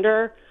trusted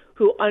lender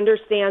who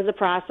understands the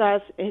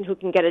process and who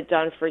can get it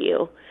done for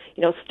you.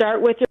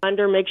 Start with your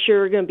lender, make sure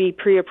you're going to be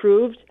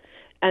pre-approved,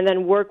 and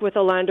then work with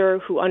a lender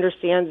who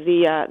understands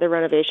the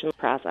renovation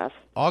process.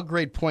 All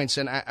great points,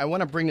 and I want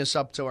to bring this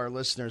up to our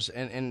listeners.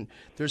 And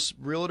there's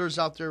realtors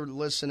out there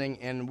listening,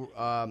 and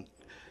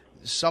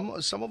some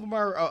of them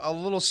are a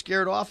little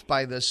scared off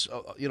by this,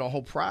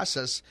 whole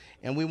process.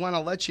 And we want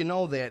to let you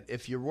know that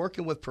if you're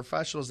working with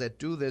professionals that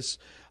do this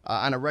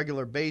on a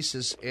regular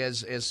basis,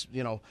 as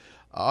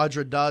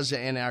Audra does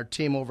and our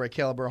team over at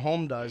Caliber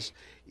Home does,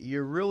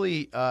 you're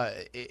really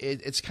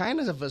it's kind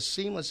of a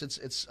seamless.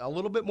 It's a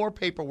little bit more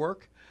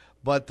paperwork,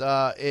 but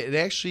it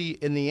actually,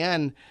 in the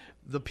end,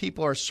 the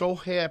people are so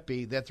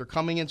happy that they're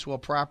coming into a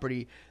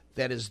property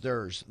that is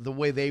theirs, the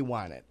way they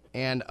want it.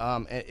 And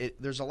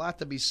there's a lot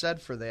to be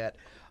said for that.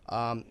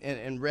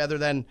 And rather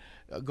than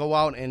go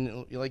out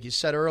and, like you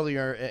said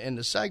earlier in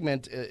the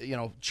segment,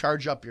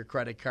 charge up your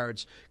credit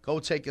cards, go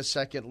take a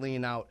second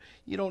lien out.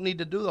 You don't need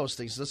to do those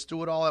things. Let's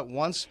do it all at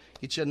once,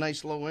 get you a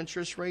nice low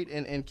interest rate,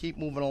 and keep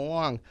moving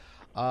along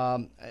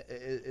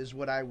is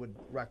what I would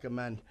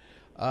recommend.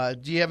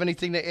 Do you have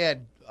anything to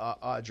add,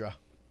 Audra?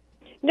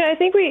 No, I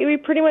think we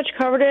pretty much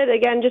covered it.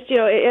 Again, just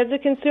as a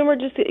consumer,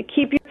 just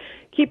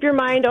keep your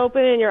mind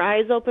open and your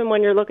eyes open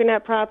when you're looking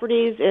at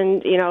properties,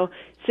 and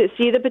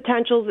see the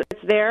potential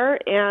that's there,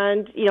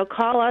 and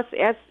call us,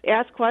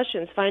 ask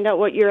questions, find out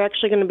what you're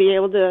actually going to be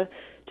able to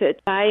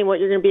buy and what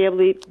you're going to be able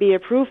to be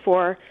approved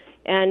for,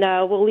 and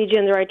we'll lead you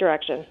in the right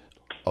direction.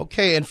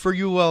 Okay, and for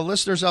you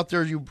listeners out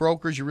there, you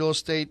brokers, you real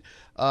estate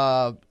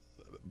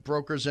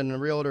brokers and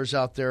realtors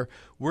out there,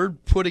 we're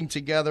putting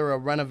together a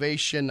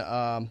renovation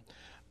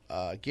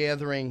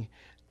gathering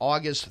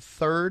August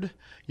 3rd.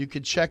 You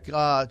could check me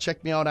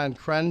out on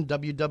Kren,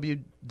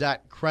 www.kren.biz.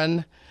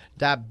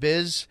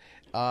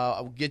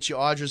 I'll get you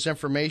Audra's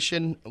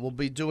information. We'll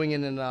be doing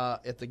it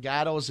at the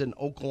Gattos in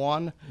Oak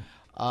Lawn.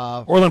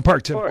 Orland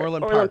Park, Tim.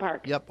 Orland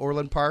Park. Yep,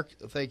 Orland Park.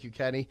 Thank you,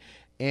 Kenny.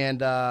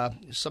 And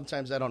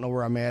sometimes I don't know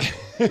where I'm at.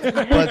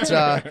 But,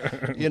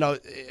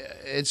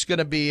 it's going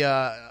to be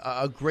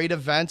a great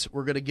event.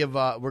 We're going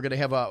to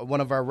have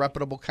one of our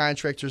reputable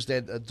contractors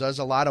that does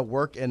a lot of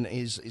work, and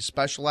he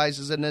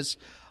specializes in this.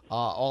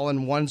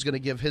 All-in-One's going to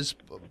give his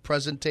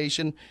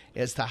presentation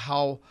as to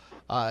how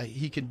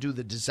he can do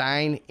the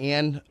design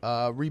and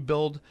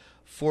rebuild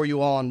for you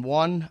all in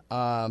one.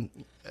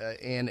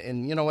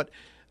 And you know what?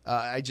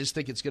 I just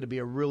think it's going to be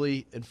a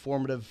really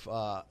informative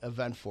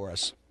event for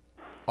us.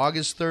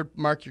 August 3rd,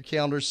 mark your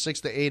calendars,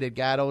 6 to 8 at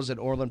Gattos at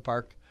Orland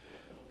Park.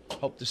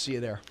 Hope to see you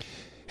there.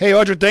 Hey,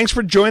 Audra, thanks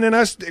for joining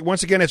us.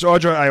 Once again, it's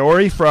Audra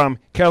Iori from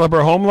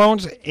Caliber Home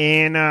Loans,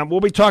 and we'll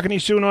be talking to you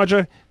soon,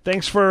 Audra.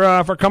 Thanks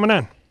for coming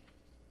on.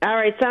 All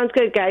right, sounds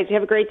good, guys. You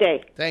have a great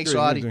day. Thanks,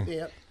 Audie.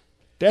 Yep.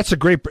 That's a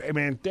great,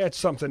 man. That's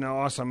something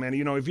awesome, man.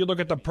 If you look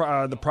at the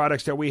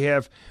products that we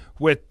have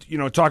with,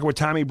 talking with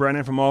Tommy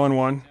Brennan from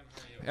All-in-One,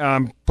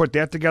 put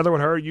that together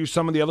with her, use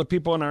some of the other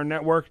people in our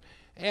network.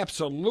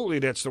 Absolutely,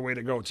 that's the way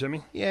to go,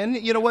 Timmy. Yeah, and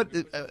you know what?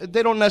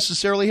 They don't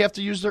necessarily have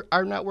to use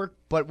our network,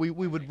 but we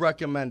would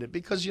recommend it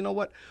because you know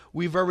what?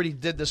 We've already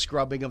did the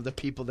scrubbing of the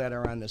people that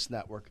are on this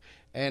network.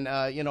 And,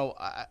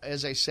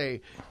 as I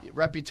say,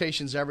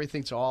 reputation's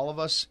everything to all of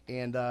us.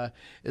 And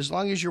as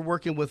long as you're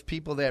working with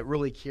people that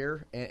really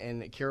care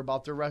and care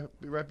about their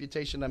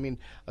reputation, I mean,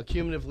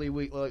 cumulatively,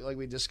 like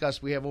we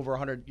discussed, we have over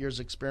 100 years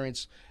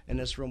experience in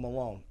this room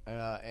alone.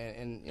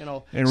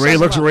 And Ray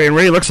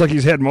looks like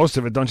he's had most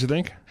of it, don't you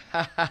think?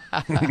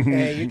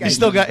 Hey, he's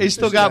still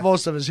got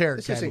most of his hair.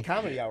 This isn't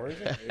comedy hour,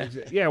 is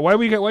it? Yeah,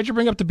 why'd you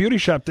bring up the beauty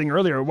shop thing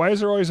earlier? Why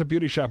is there always a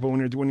beauty shop when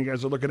you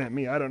guys are looking at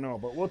me? I don't know,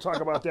 but we'll talk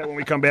about that when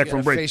we come back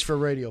from break. Face for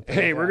radio.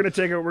 Hey, we're gonna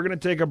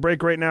take a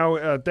break right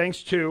now.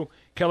 Thanks to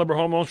Caliber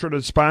Home Loans for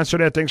the sponsor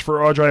that. Thanks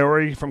for Audrey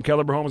Ori from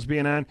Caliber Homes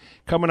being on.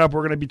 Coming up,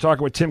 we're gonna be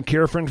talking with Tim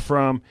Kierfin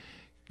from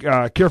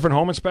Kierfin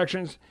Home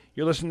Inspections.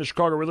 You're listening to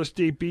Chicago Real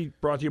Estate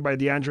Beat, brought to you by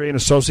DeAndre and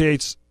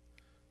Associates.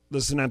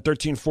 Listen on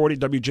 1340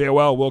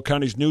 WJOL, Will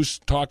County's News,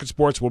 Talk, and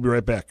Sports. We'll be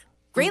right back.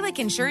 Graylick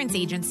Insurance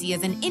Agency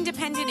is an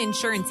independent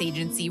insurance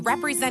agency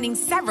representing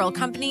several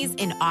companies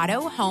in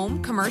auto,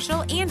 home,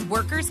 commercial, and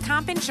workers'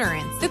 comp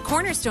insurance. The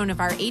cornerstone of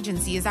our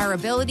agency is our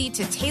ability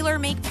to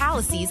tailor-make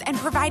policies and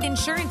provide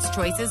insurance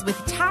choices with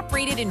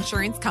top-rated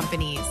insurance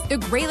companies. The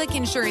Graylick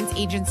Insurance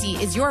Agency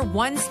is your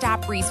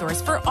one-stop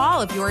resource for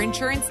all of your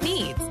insurance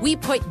needs. We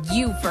put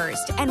you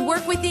first and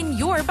work within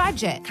your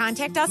budget.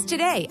 Contact us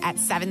today at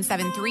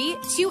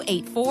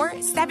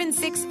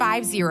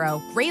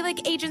 773-284-7650.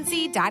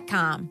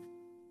 GraylickAgency.com.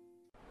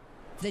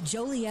 The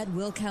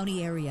Joliet-Will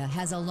County area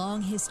has a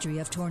long history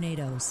of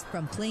tornadoes.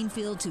 From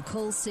Plainfield to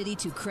Coal City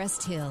to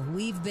Crest Hill,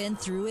 we've been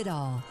through it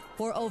all.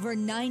 For over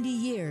 90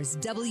 years,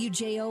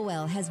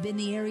 WJOL has been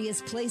the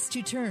area's place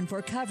to turn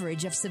for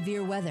coverage of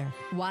severe weather,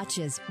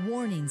 watches,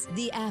 warnings,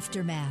 the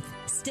aftermath.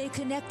 Stay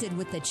connected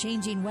with the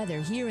changing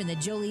weather here in the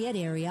Joliet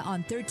area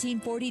on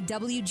 1340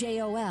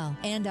 WJOL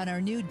and on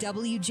our new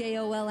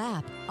WJOL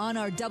app, on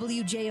our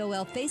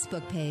WJOL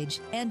Facebook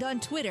page, and on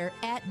Twitter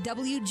at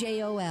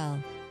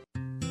WJOL.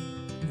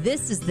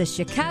 This is the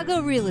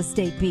Chicago Real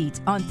Estate Beat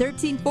on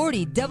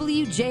 1340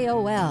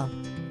 WJOL.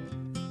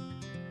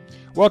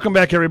 Welcome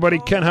back, everybody.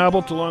 Ken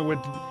Hobble, along with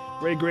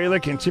Ray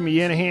Graylick and Timmy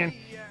Yanahan,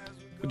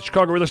 with the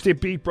Chicago Real Estate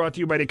Beat, brought to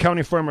you by the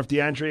accounting firm of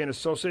DeAndre and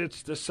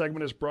Associates. This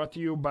segment is brought to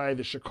you by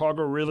the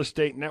Chicago Real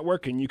Estate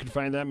Network, and you can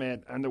find them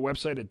on the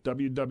website at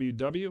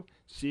www.cren.biz.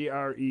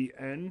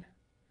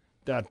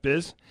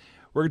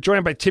 We're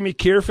joined by Timmy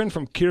Kierfin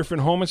from Kierfin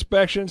Home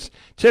Inspections.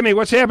 Timmy,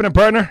 what's happening,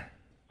 partner?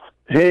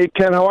 Hey,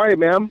 Ken, how are you,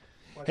 man?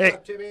 Hey,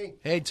 Timmy.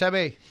 Hey,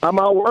 Timmy. I'm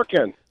out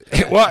working.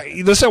 Well,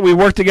 listen, we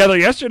worked together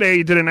yesterday.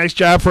 You did a nice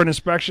job for an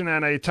inspection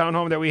on a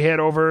townhome that we had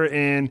over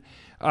in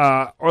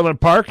Orland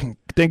Park.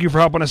 Thank you for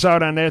helping us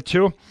out on that,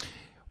 too.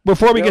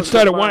 Before we get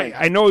started,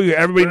 I know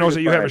everybody knows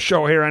that you have a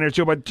show here on here,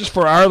 too, but just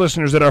for our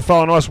listeners that are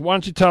following us, why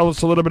don't you tell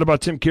us a little bit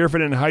about Tim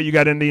Kierfin and how you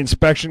got in the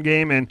inspection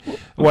game and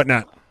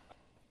whatnot?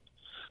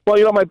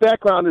 Well, my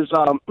background is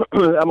I'm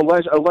a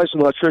licensed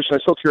electrician. I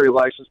still carry a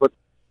license, but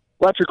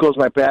electrical is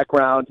my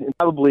background. And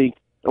probably,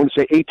 I want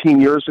to say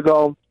 18 years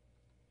ago,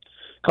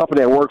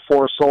 company I worked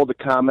for sold to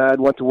ComEd,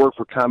 went to work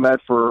for ComEd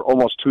for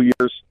almost 2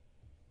 years,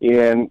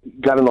 and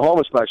got in the home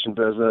inspection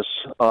business.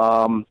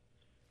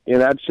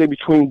 And I'd say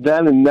between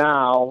then and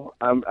now,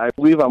 I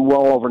believe I'm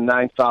well over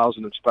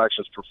 9,000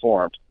 inspections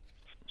performed.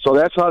 So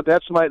that's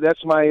my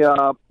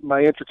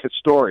intricate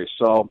story.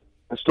 So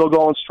I'm still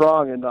going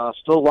strong and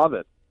still love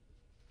it.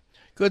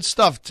 Good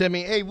stuff,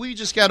 Timmy. Hey, we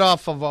just got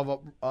off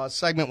of a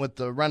segment with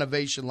the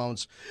renovation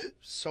loans.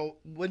 So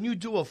when you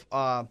do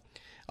a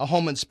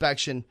home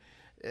inspection,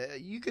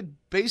 you could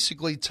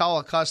basically tell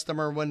a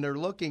customer when they're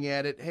looking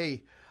at it,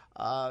 hey,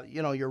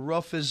 your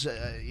roof is,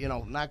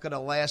 not going to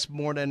last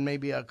more than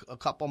maybe a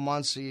couple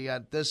months. So you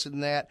got this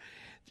and that.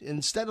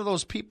 Instead of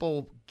those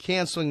people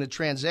canceling the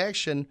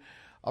transaction,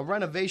 a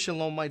renovation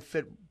loan might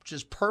fit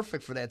just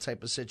perfect for that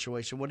type of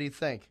situation. What do you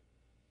think?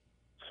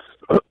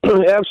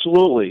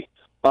 Absolutely.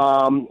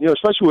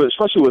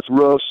 Especially with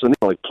roofs and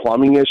like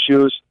plumbing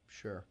issues.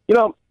 Sure.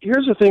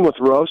 Here's the thing with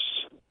roofs.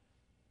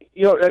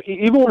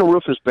 Even when a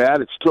roof is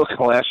bad, it's still going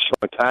to last you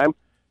a long time.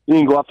 You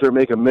can go up there and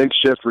make a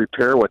makeshift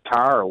repair with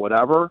tar or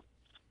whatever.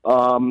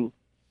 But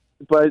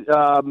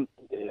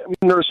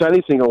nurse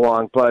anything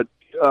along. But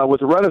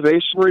with a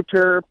renovation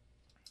repair,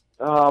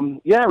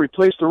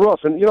 replace the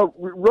roof. And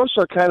roofs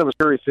are kind of a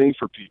scary thing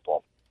for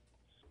people.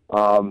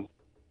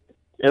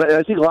 And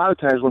I think a lot of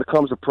times when it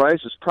comes to price,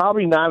 it's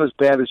probably not as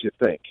bad as you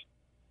think.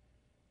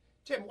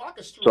 Tim, walk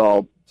us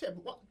through.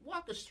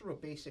 Walk us through a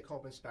basic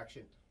home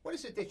inspection. What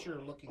is it that you're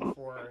looking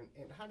for,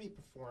 and how do you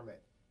perform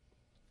it?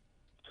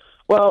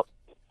 Well,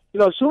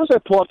 as soon as I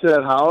pull up to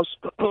that house,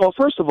 well,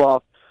 first of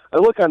all, I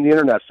look on the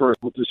internet first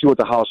to see what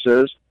the house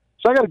is.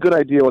 So I got a good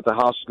idea what the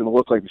house is going to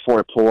look like before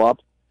I pull up.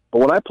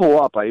 But when I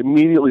pull up, I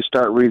immediately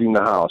start reading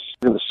the house.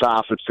 The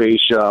soffit,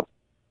 fascia,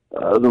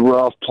 the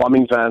roof,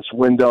 plumbing vents,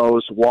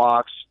 windows,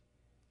 walks.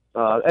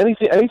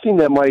 Anything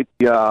that might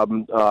be,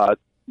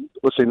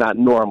 let's say, not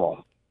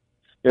normal.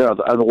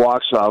 The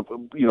walks,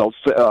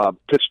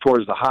 pitch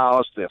towards the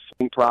house. They have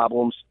flooding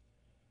problems.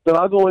 Then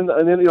I'll go in,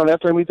 and then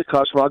after I meet the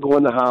customer, I'll go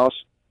in the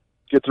house,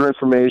 get their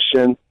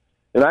information,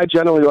 and I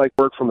generally like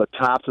work from the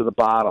top to the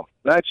bottom.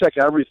 And I check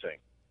everything.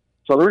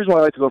 So the reason why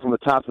I like to go from the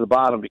top to the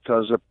bottom,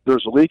 because if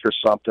there's a leak or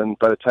something,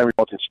 by the time you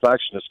go to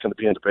inspection, it's going to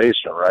be in the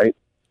basement, right?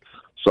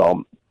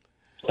 So,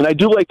 and I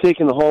do like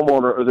taking the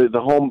homeowner or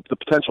the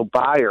potential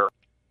buyer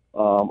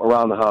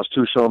around the house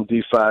too, show them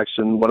defects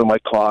and what it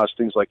might cost,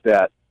 things like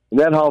that. And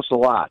that helps a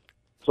lot.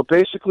 So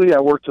basically, I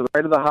work to the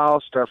right of the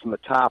house, start from the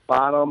top,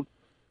 bottom,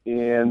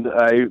 and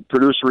I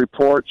produce a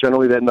report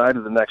generally that night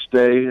or the next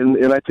day,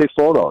 and I take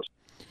photos.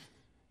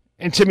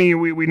 And Timmy,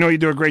 we know you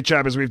do a great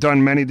job, as we've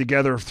done many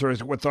together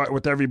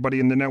with everybody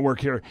in the network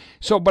here.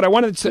 So, but I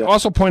wanted to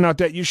also point out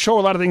that you show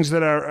a lot of things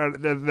that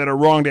are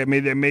wrong that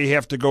may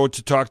have to go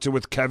to talk to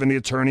with Kevin, the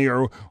attorney,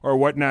 or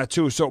whatnot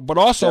too. So, but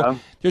also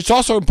it's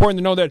also important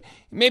to know that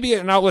maybe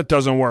an outlet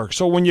doesn't work.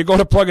 So when you go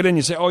to plug it in,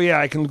 you say, "Oh yeah,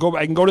 I can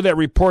go to that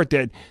report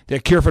that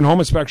Kier Home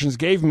Inspections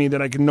gave me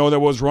that I can know that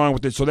was wrong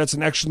with it." So that's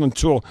an excellent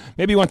tool.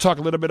 Maybe you want to talk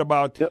a little bit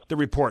about the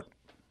report.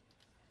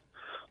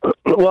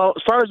 Well,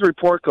 as far as the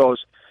report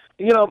goes,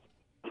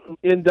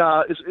 and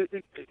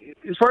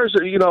as far as,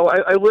 I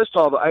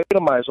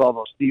itemize all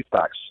those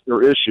defects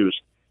or issues.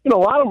 A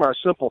lot of them are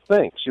simple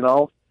things,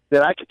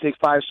 that I could take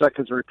 5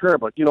 seconds to repair.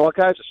 But you know what,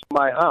 guys? It's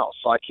my house,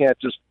 so I can't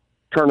just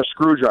turn a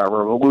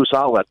screwdriver or a loose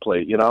outlet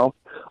plate, So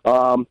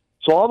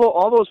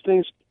all those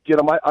things get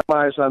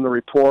itemized on the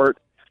report.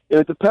 And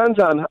it depends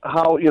on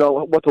how,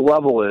 what the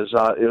level is,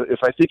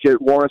 if I think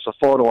it warrants a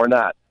photo or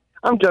not.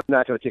 I'm definitely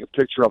not going to take a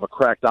picture of a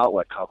cracked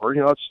outlet cover.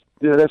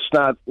 That's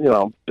not,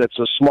 that's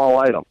a small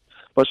item.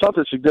 But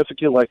something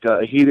significant like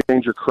a heat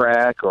exchanger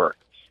crack or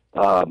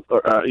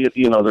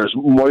there's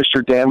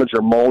moisture damage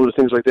or mold or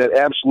things like that,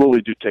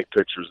 absolutely do take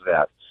pictures of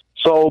that.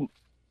 So,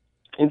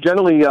 and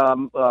generally,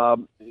 once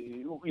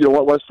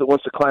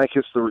the client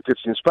gets the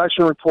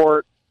inspection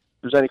report,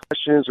 if there's any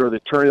questions or the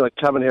attorney like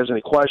Kevin has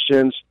any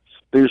questions,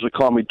 they usually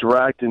call me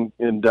direct and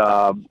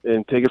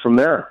take it from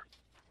there.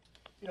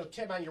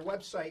 Tim, on your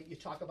website, you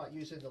talk about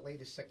using the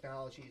latest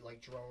technology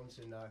like drones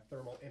and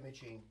thermal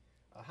imaging.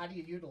 How do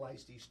you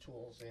utilize these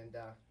tools? And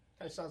kind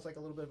of sounds like a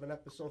little bit of an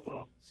episode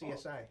from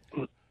CSI.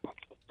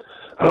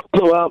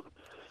 Well,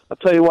 I'll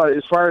tell you what.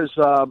 As far as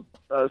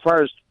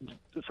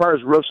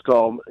roofs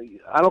go,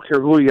 I don't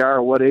care who you are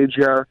or what age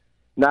you are.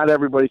 Not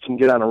everybody can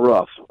get on a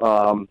roof.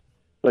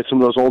 Like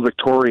some of those old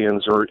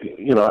Victorians, or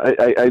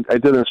I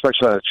did an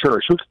inspection on a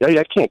church.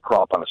 I can't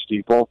crawl up on a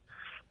steeple,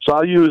 so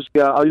I'll use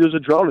a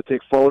drone to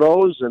take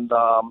photos and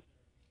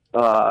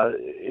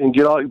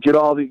get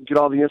all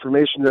the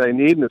information that I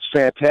need, and it's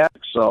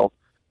fantastic. So,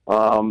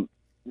 and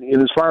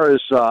as far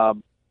as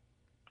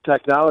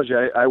technology,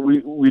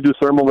 we do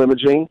thermal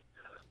imaging.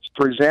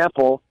 For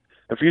example,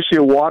 if you see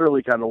a water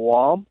leak on the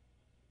wall,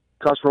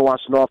 customer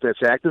wants to know if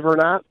that's active or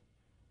not.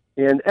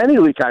 And any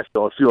leak I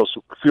feel, it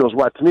feels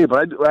wet to me.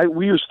 But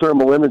we use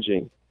thermal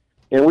imaging,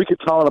 and we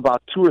could tell in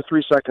about 2 or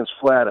 3 seconds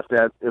flat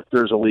if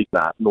there's a leak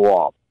not in the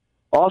wall.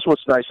 Also,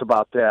 what's nice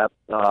about that,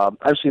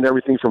 I've seen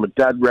everything from a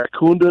dead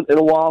raccoon in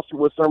a wall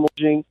with thermal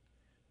imaging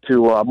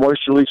to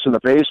moisture leaks in the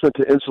basement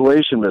to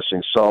insulation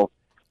missing. So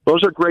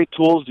those are great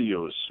tools to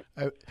use.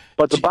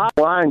 But the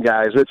bottom line,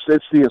 guys,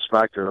 it's the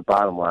inspector, the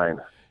bottom line.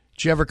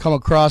 Did you ever come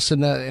across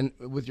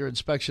with your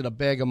inspection a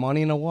bag of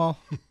money in a wall?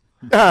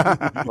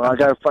 Well, I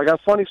got a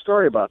funny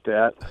story about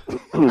that.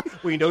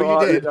 We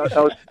know you did.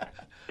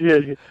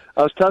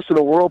 I was testing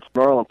a whirlpool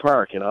in Orland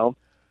Park, and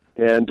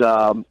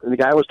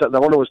the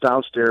owner was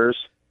downstairs,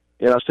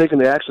 and I was taking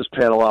the access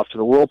panel off to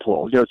the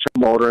whirlpool, check the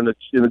motor in the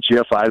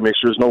GFI to make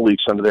sure there's no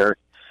leaks under there.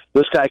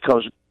 This guy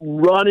comes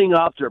running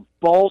up there,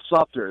 bolts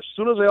up there. As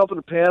soon as I open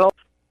the panel,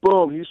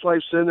 boom, he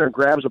swipes in there and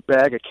grabs a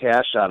bag of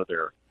cash out of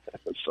there.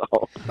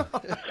 So,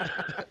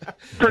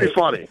 pretty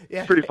funny.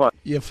 Yeah. Pretty funny.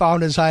 You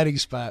found his hiding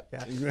spot.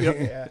 Yeah,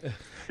 it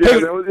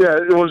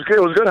was good.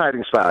 It was a good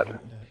hiding spot.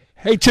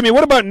 Hey, Timmy,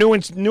 what about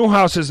new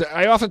houses?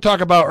 I often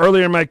talk about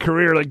earlier in my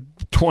career, like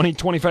 20,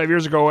 25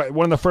 years ago,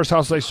 one of the first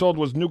houses I sold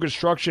was new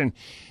construction,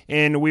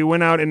 and we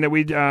went out and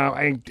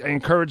I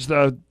encouraged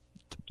the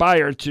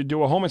buyer to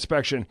do a home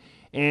inspection.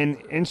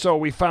 And so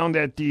we found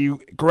that the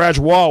garage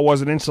wall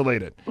wasn't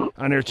insulated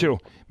on there too.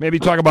 Maybe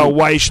talk about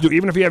why you should do,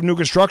 even if you have new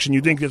construction,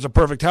 you think it's a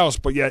perfect house,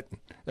 but yet,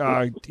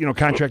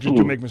 contractors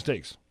do make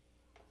mistakes.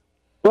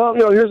 Well,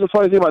 here's the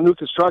funny thing about new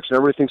construction.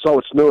 Everybody thinks,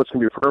 it's new, it's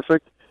going to be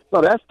perfect.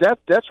 No, that's where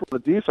the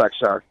defects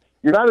are.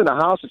 You're not in a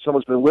house that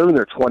someone's been living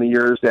there 20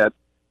 years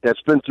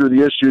that's been through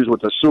the issues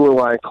with a sewer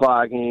line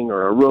clogging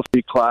or a roof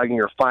leak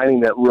clogging or finding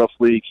that roof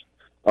leak,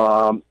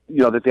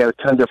 that they had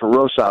 10 different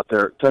roofers out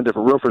there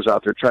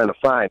trying to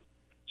find.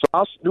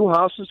 So new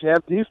houses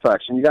have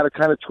defects, and you got to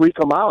kind of tweak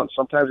them out. And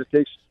sometimes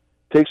it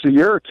takes a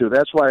year or two.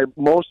 That's why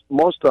most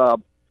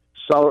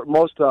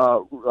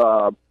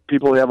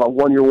people have a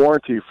 1-year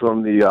warranty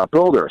from the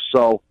builder.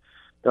 So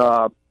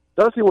the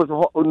other thing with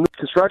new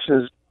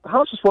construction is the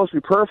house is supposed to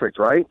be perfect,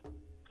 right?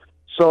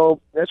 So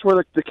that's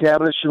where the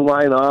cabinets should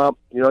line up.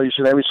 You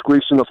should have any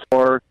squeaks in the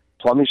floor.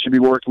 Plumbing should be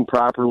working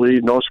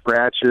properly. No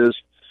scratches.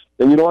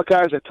 And you know what,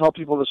 guys? I tell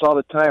people this all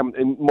the time,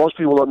 and most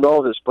people don't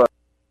know this, but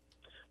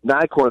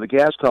NICOR, the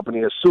gas company,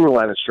 has sewer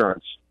line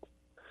insurance.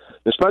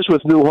 Especially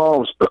with new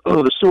homes,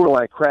 the sewer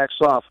line cracks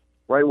off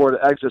right where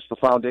it exits the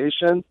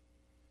foundation.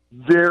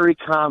 very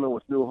common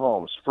with new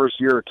homes, first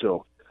year or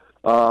two.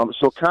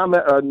 So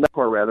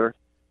Netcore, rather,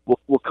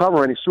 will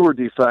cover any sewer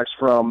defects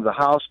from the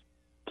house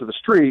to the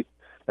street,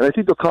 and I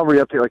think they'll cover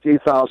you up to like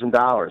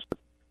 $8,000.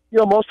 You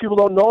know, most people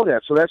don't know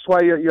that, so that's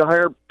why you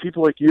hire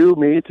people like you,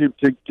 me,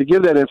 to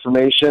give that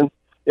information,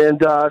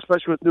 and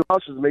especially with new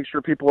houses, to make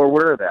sure people are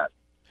aware of that.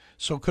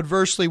 So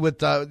conversely, with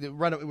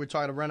we're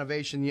talking of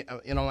renovation. You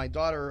know, my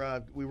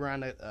daughter, we were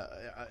on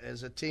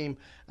as a team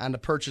on the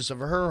purchase of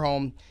her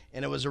home,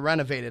 and it was a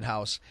renovated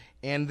house.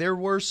 And there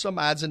were some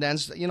odds and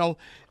ends. You know,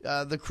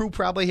 the crew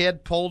probably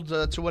had pulled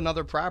to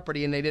another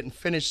property, and they didn't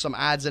finish some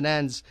odds and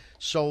ends.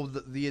 So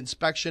the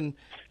inspection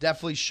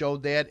definitely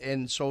showed that.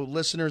 And so,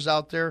 listeners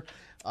out there,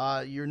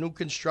 your new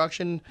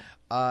construction,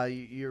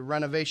 your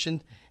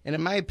renovation, and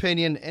in my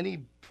opinion,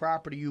 any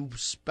property you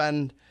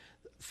spend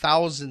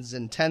thousands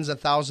and tens of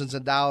thousands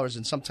of dollars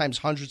and sometimes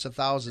hundreds of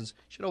thousands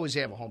should always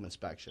have a home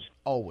inspection.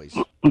 Always.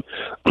 You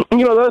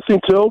know, the other thing,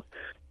 too,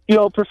 you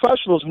know,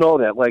 professionals know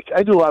that. Like,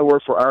 I do a lot of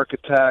work for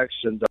architects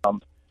and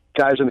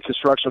guys in the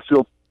construction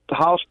field,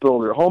 house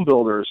builder, home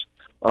builders,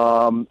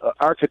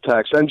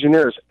 architects,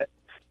 engineers.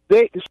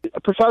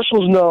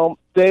 Professionals know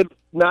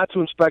not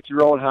to inspect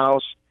your own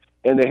house,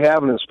 and they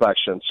have an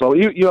inspection. So,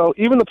 you know,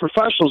 even the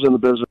professionals in the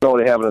business know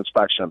they have an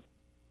inspection.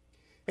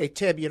 Hey,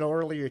 Tim, you know,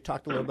 earlier you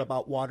talked a little bit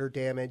about water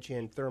damage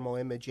and thermal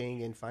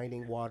imaging and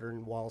finding water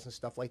in walls and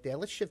stuff like that.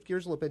 Let's shift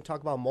gears a little bit and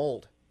talk about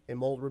mold and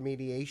mold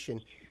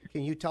remediation.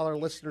 Can you tell our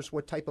listeners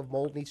what type of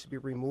mold needs to be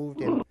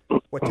removed and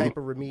what type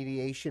of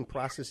remediation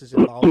process is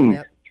involved in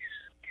that?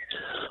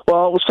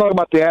 Well, let's talk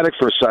about the attic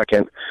for a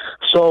second.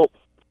 So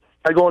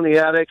I go in the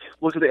attic,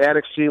 look at the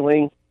attic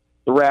ceiling,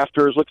 the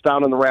rafters, look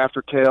down on the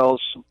rafter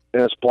tails,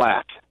 and it's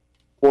black.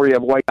 Or you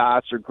have white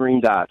dots or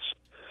green dots.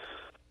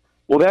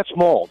 Well, that's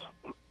mold.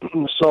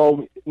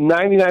 So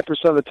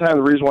 99% of the time,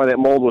 the reason why that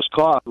mold was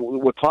caused,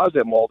 what caused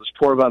that mold, is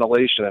poor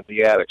ventilation at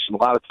the attics. And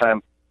a lot of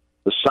time,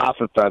 the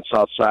soffit vents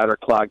outside are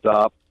clogged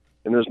up,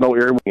 and there's no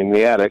air in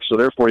the attic, so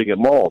therefore you get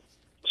mold.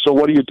 So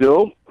what do? You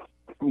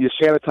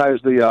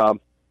sanitize the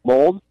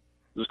mold.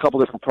 There's a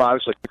couple different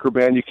products like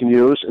Microban you can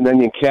use, and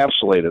then you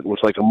encapsulate it with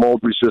like a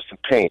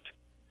mold-resistant paint.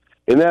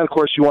 And then, of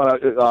course, you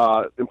want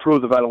to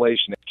improve the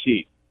ventilation. That's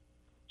key.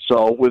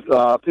 So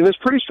and it's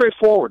pretty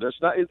straightforward. It's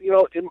not, you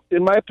know,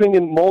 in my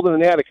opinion, mold in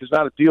an attic is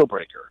not a deal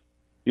breaker.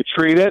 You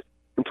treat it,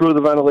 improve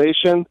the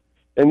ventilation,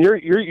 and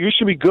you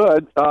should be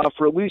good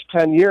for at least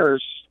 10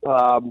 years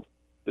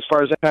as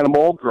far as that kind of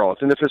mold growth.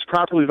 And if it's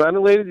properly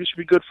ventilated, you should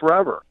be good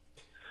forever.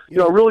 You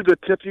know, a really good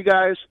tip, you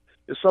guys,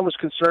 if someone's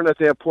concerned that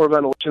they have poor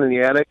ventilation in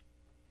the attic,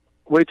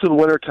 wait till the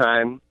winter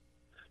time,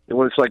 and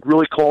when it's like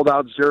really cold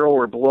out, 0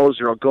 or below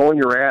 0, go in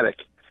your attic.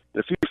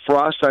 And if you see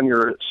frost on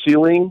your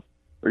ceiling,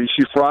 or you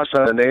see frost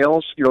on the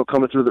nails, you know,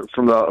 coming through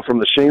from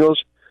the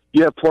shingles,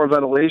 you have poor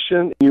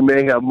ventilation, you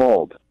may have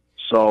mold.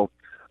 So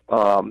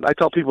I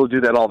tell people to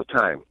do that all the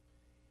time.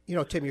 You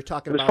know, Tim, you're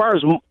talking about... As far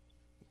as... Go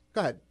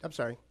ahead. I'm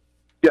sorry.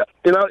 Yeah,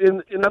 and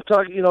I'm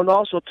talking, you know, and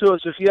also, too,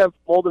 is if you have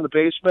mold in the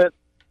basement,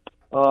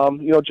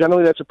 you know,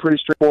 generally that's a pretty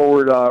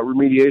straightforward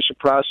remediation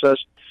process.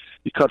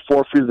 You cut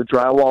 4 feet of the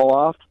drywall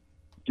off,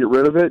 get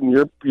rid of it, and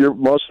you're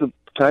most of the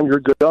time you're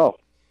good to go.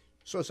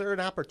 So is there an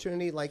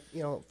opportunity, like,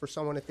 you know, for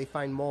someone if they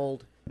find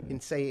mold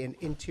in, say, an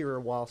interior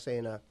wall, say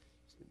in a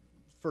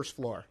first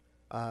floor,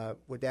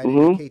 would that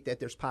indicate that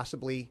there's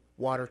possibly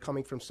water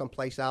coming from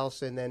someplace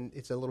else, and then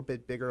it's a little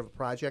bit bigger of a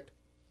project?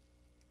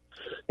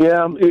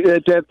 Yeah,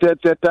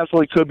 that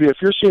definitely could be. If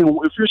you're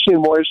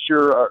seeing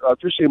moisture, or if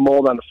you're seeing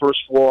mold on the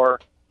first floor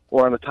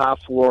or on the top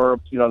floor,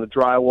 you know, on the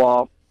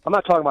drywall. I'm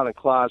not talking about in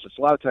closets.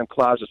 A lot of times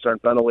closets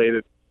aren't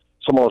ventilated.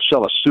 Someone will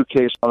shove a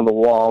suitcase on the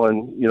wall,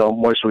 and you know,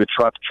 moisture will get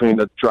trapped between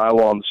the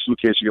drywall and the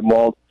suitcase. You get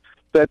mold.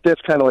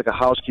 That's kind of like a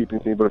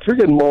housekeeping thing. But if you're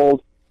getting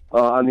mold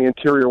on the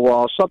interior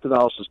wall, something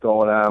else is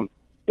going on.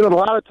 You know, a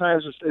lot of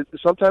times,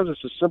 sometimes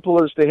it's as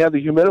simple as they have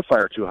the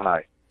humidifier too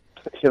high.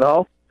 You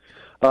know,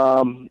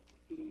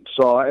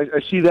 so I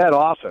see that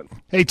often.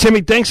 Hey,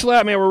 Timmy, thanks a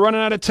lot, man. We're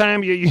running out of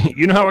time.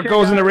 You know how it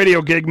goes in the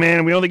radio gig,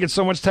 man. We only get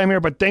so much time here,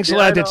 but thanks a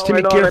lot. That's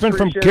Timmy Kiffin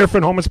from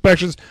Kiffin Home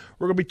Inspections.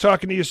 We're going to be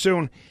talking to you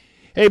soon.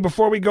 Hey,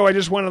 before we go, I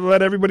just wanted to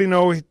let everybody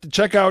know to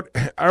check out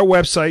our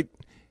website,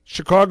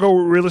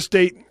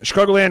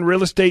 Chicagoland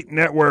Real Estate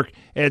Network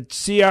at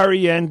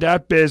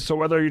CREN.biz. So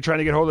whether you're trying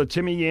to get hold of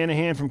Timmy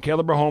Yanahan from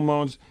Caliber Home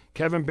Loans,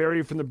 Kevin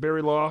Berry from the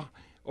Berry Law,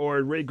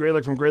 or Ray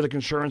Graylick from Graylick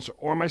Insurance,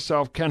 or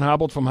myself, Ken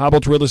Hobbolt from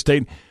Hobbolt Real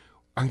Estate,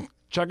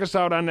 check us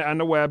out on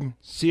the web,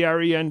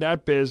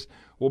 CREN.biz.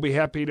 We'll be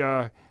happy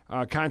to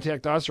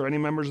contact us or any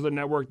members of the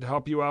network to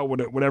help you out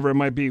with it, whatever it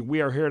might be. We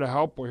are here to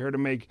help. We're here to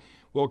make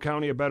Will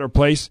County a better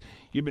place.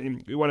 We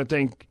want to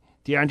thank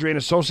DeAndre and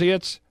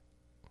Associates,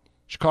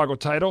 Chicago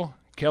Title,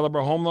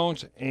 Caliber Home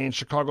Loans, and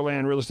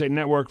Chicagoland Real Estate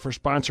Network for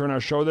sponsoring our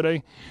show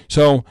today.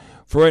 So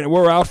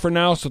we're out for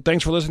now. So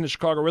thanks for listening to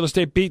Chicago Real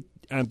Estate Beat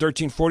on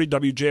 1340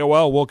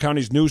 WJOL, Will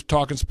County's News,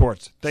 Talk, and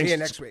Sports. Thanks. See you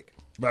next week.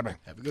 Bye-bye.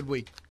 Have a good week.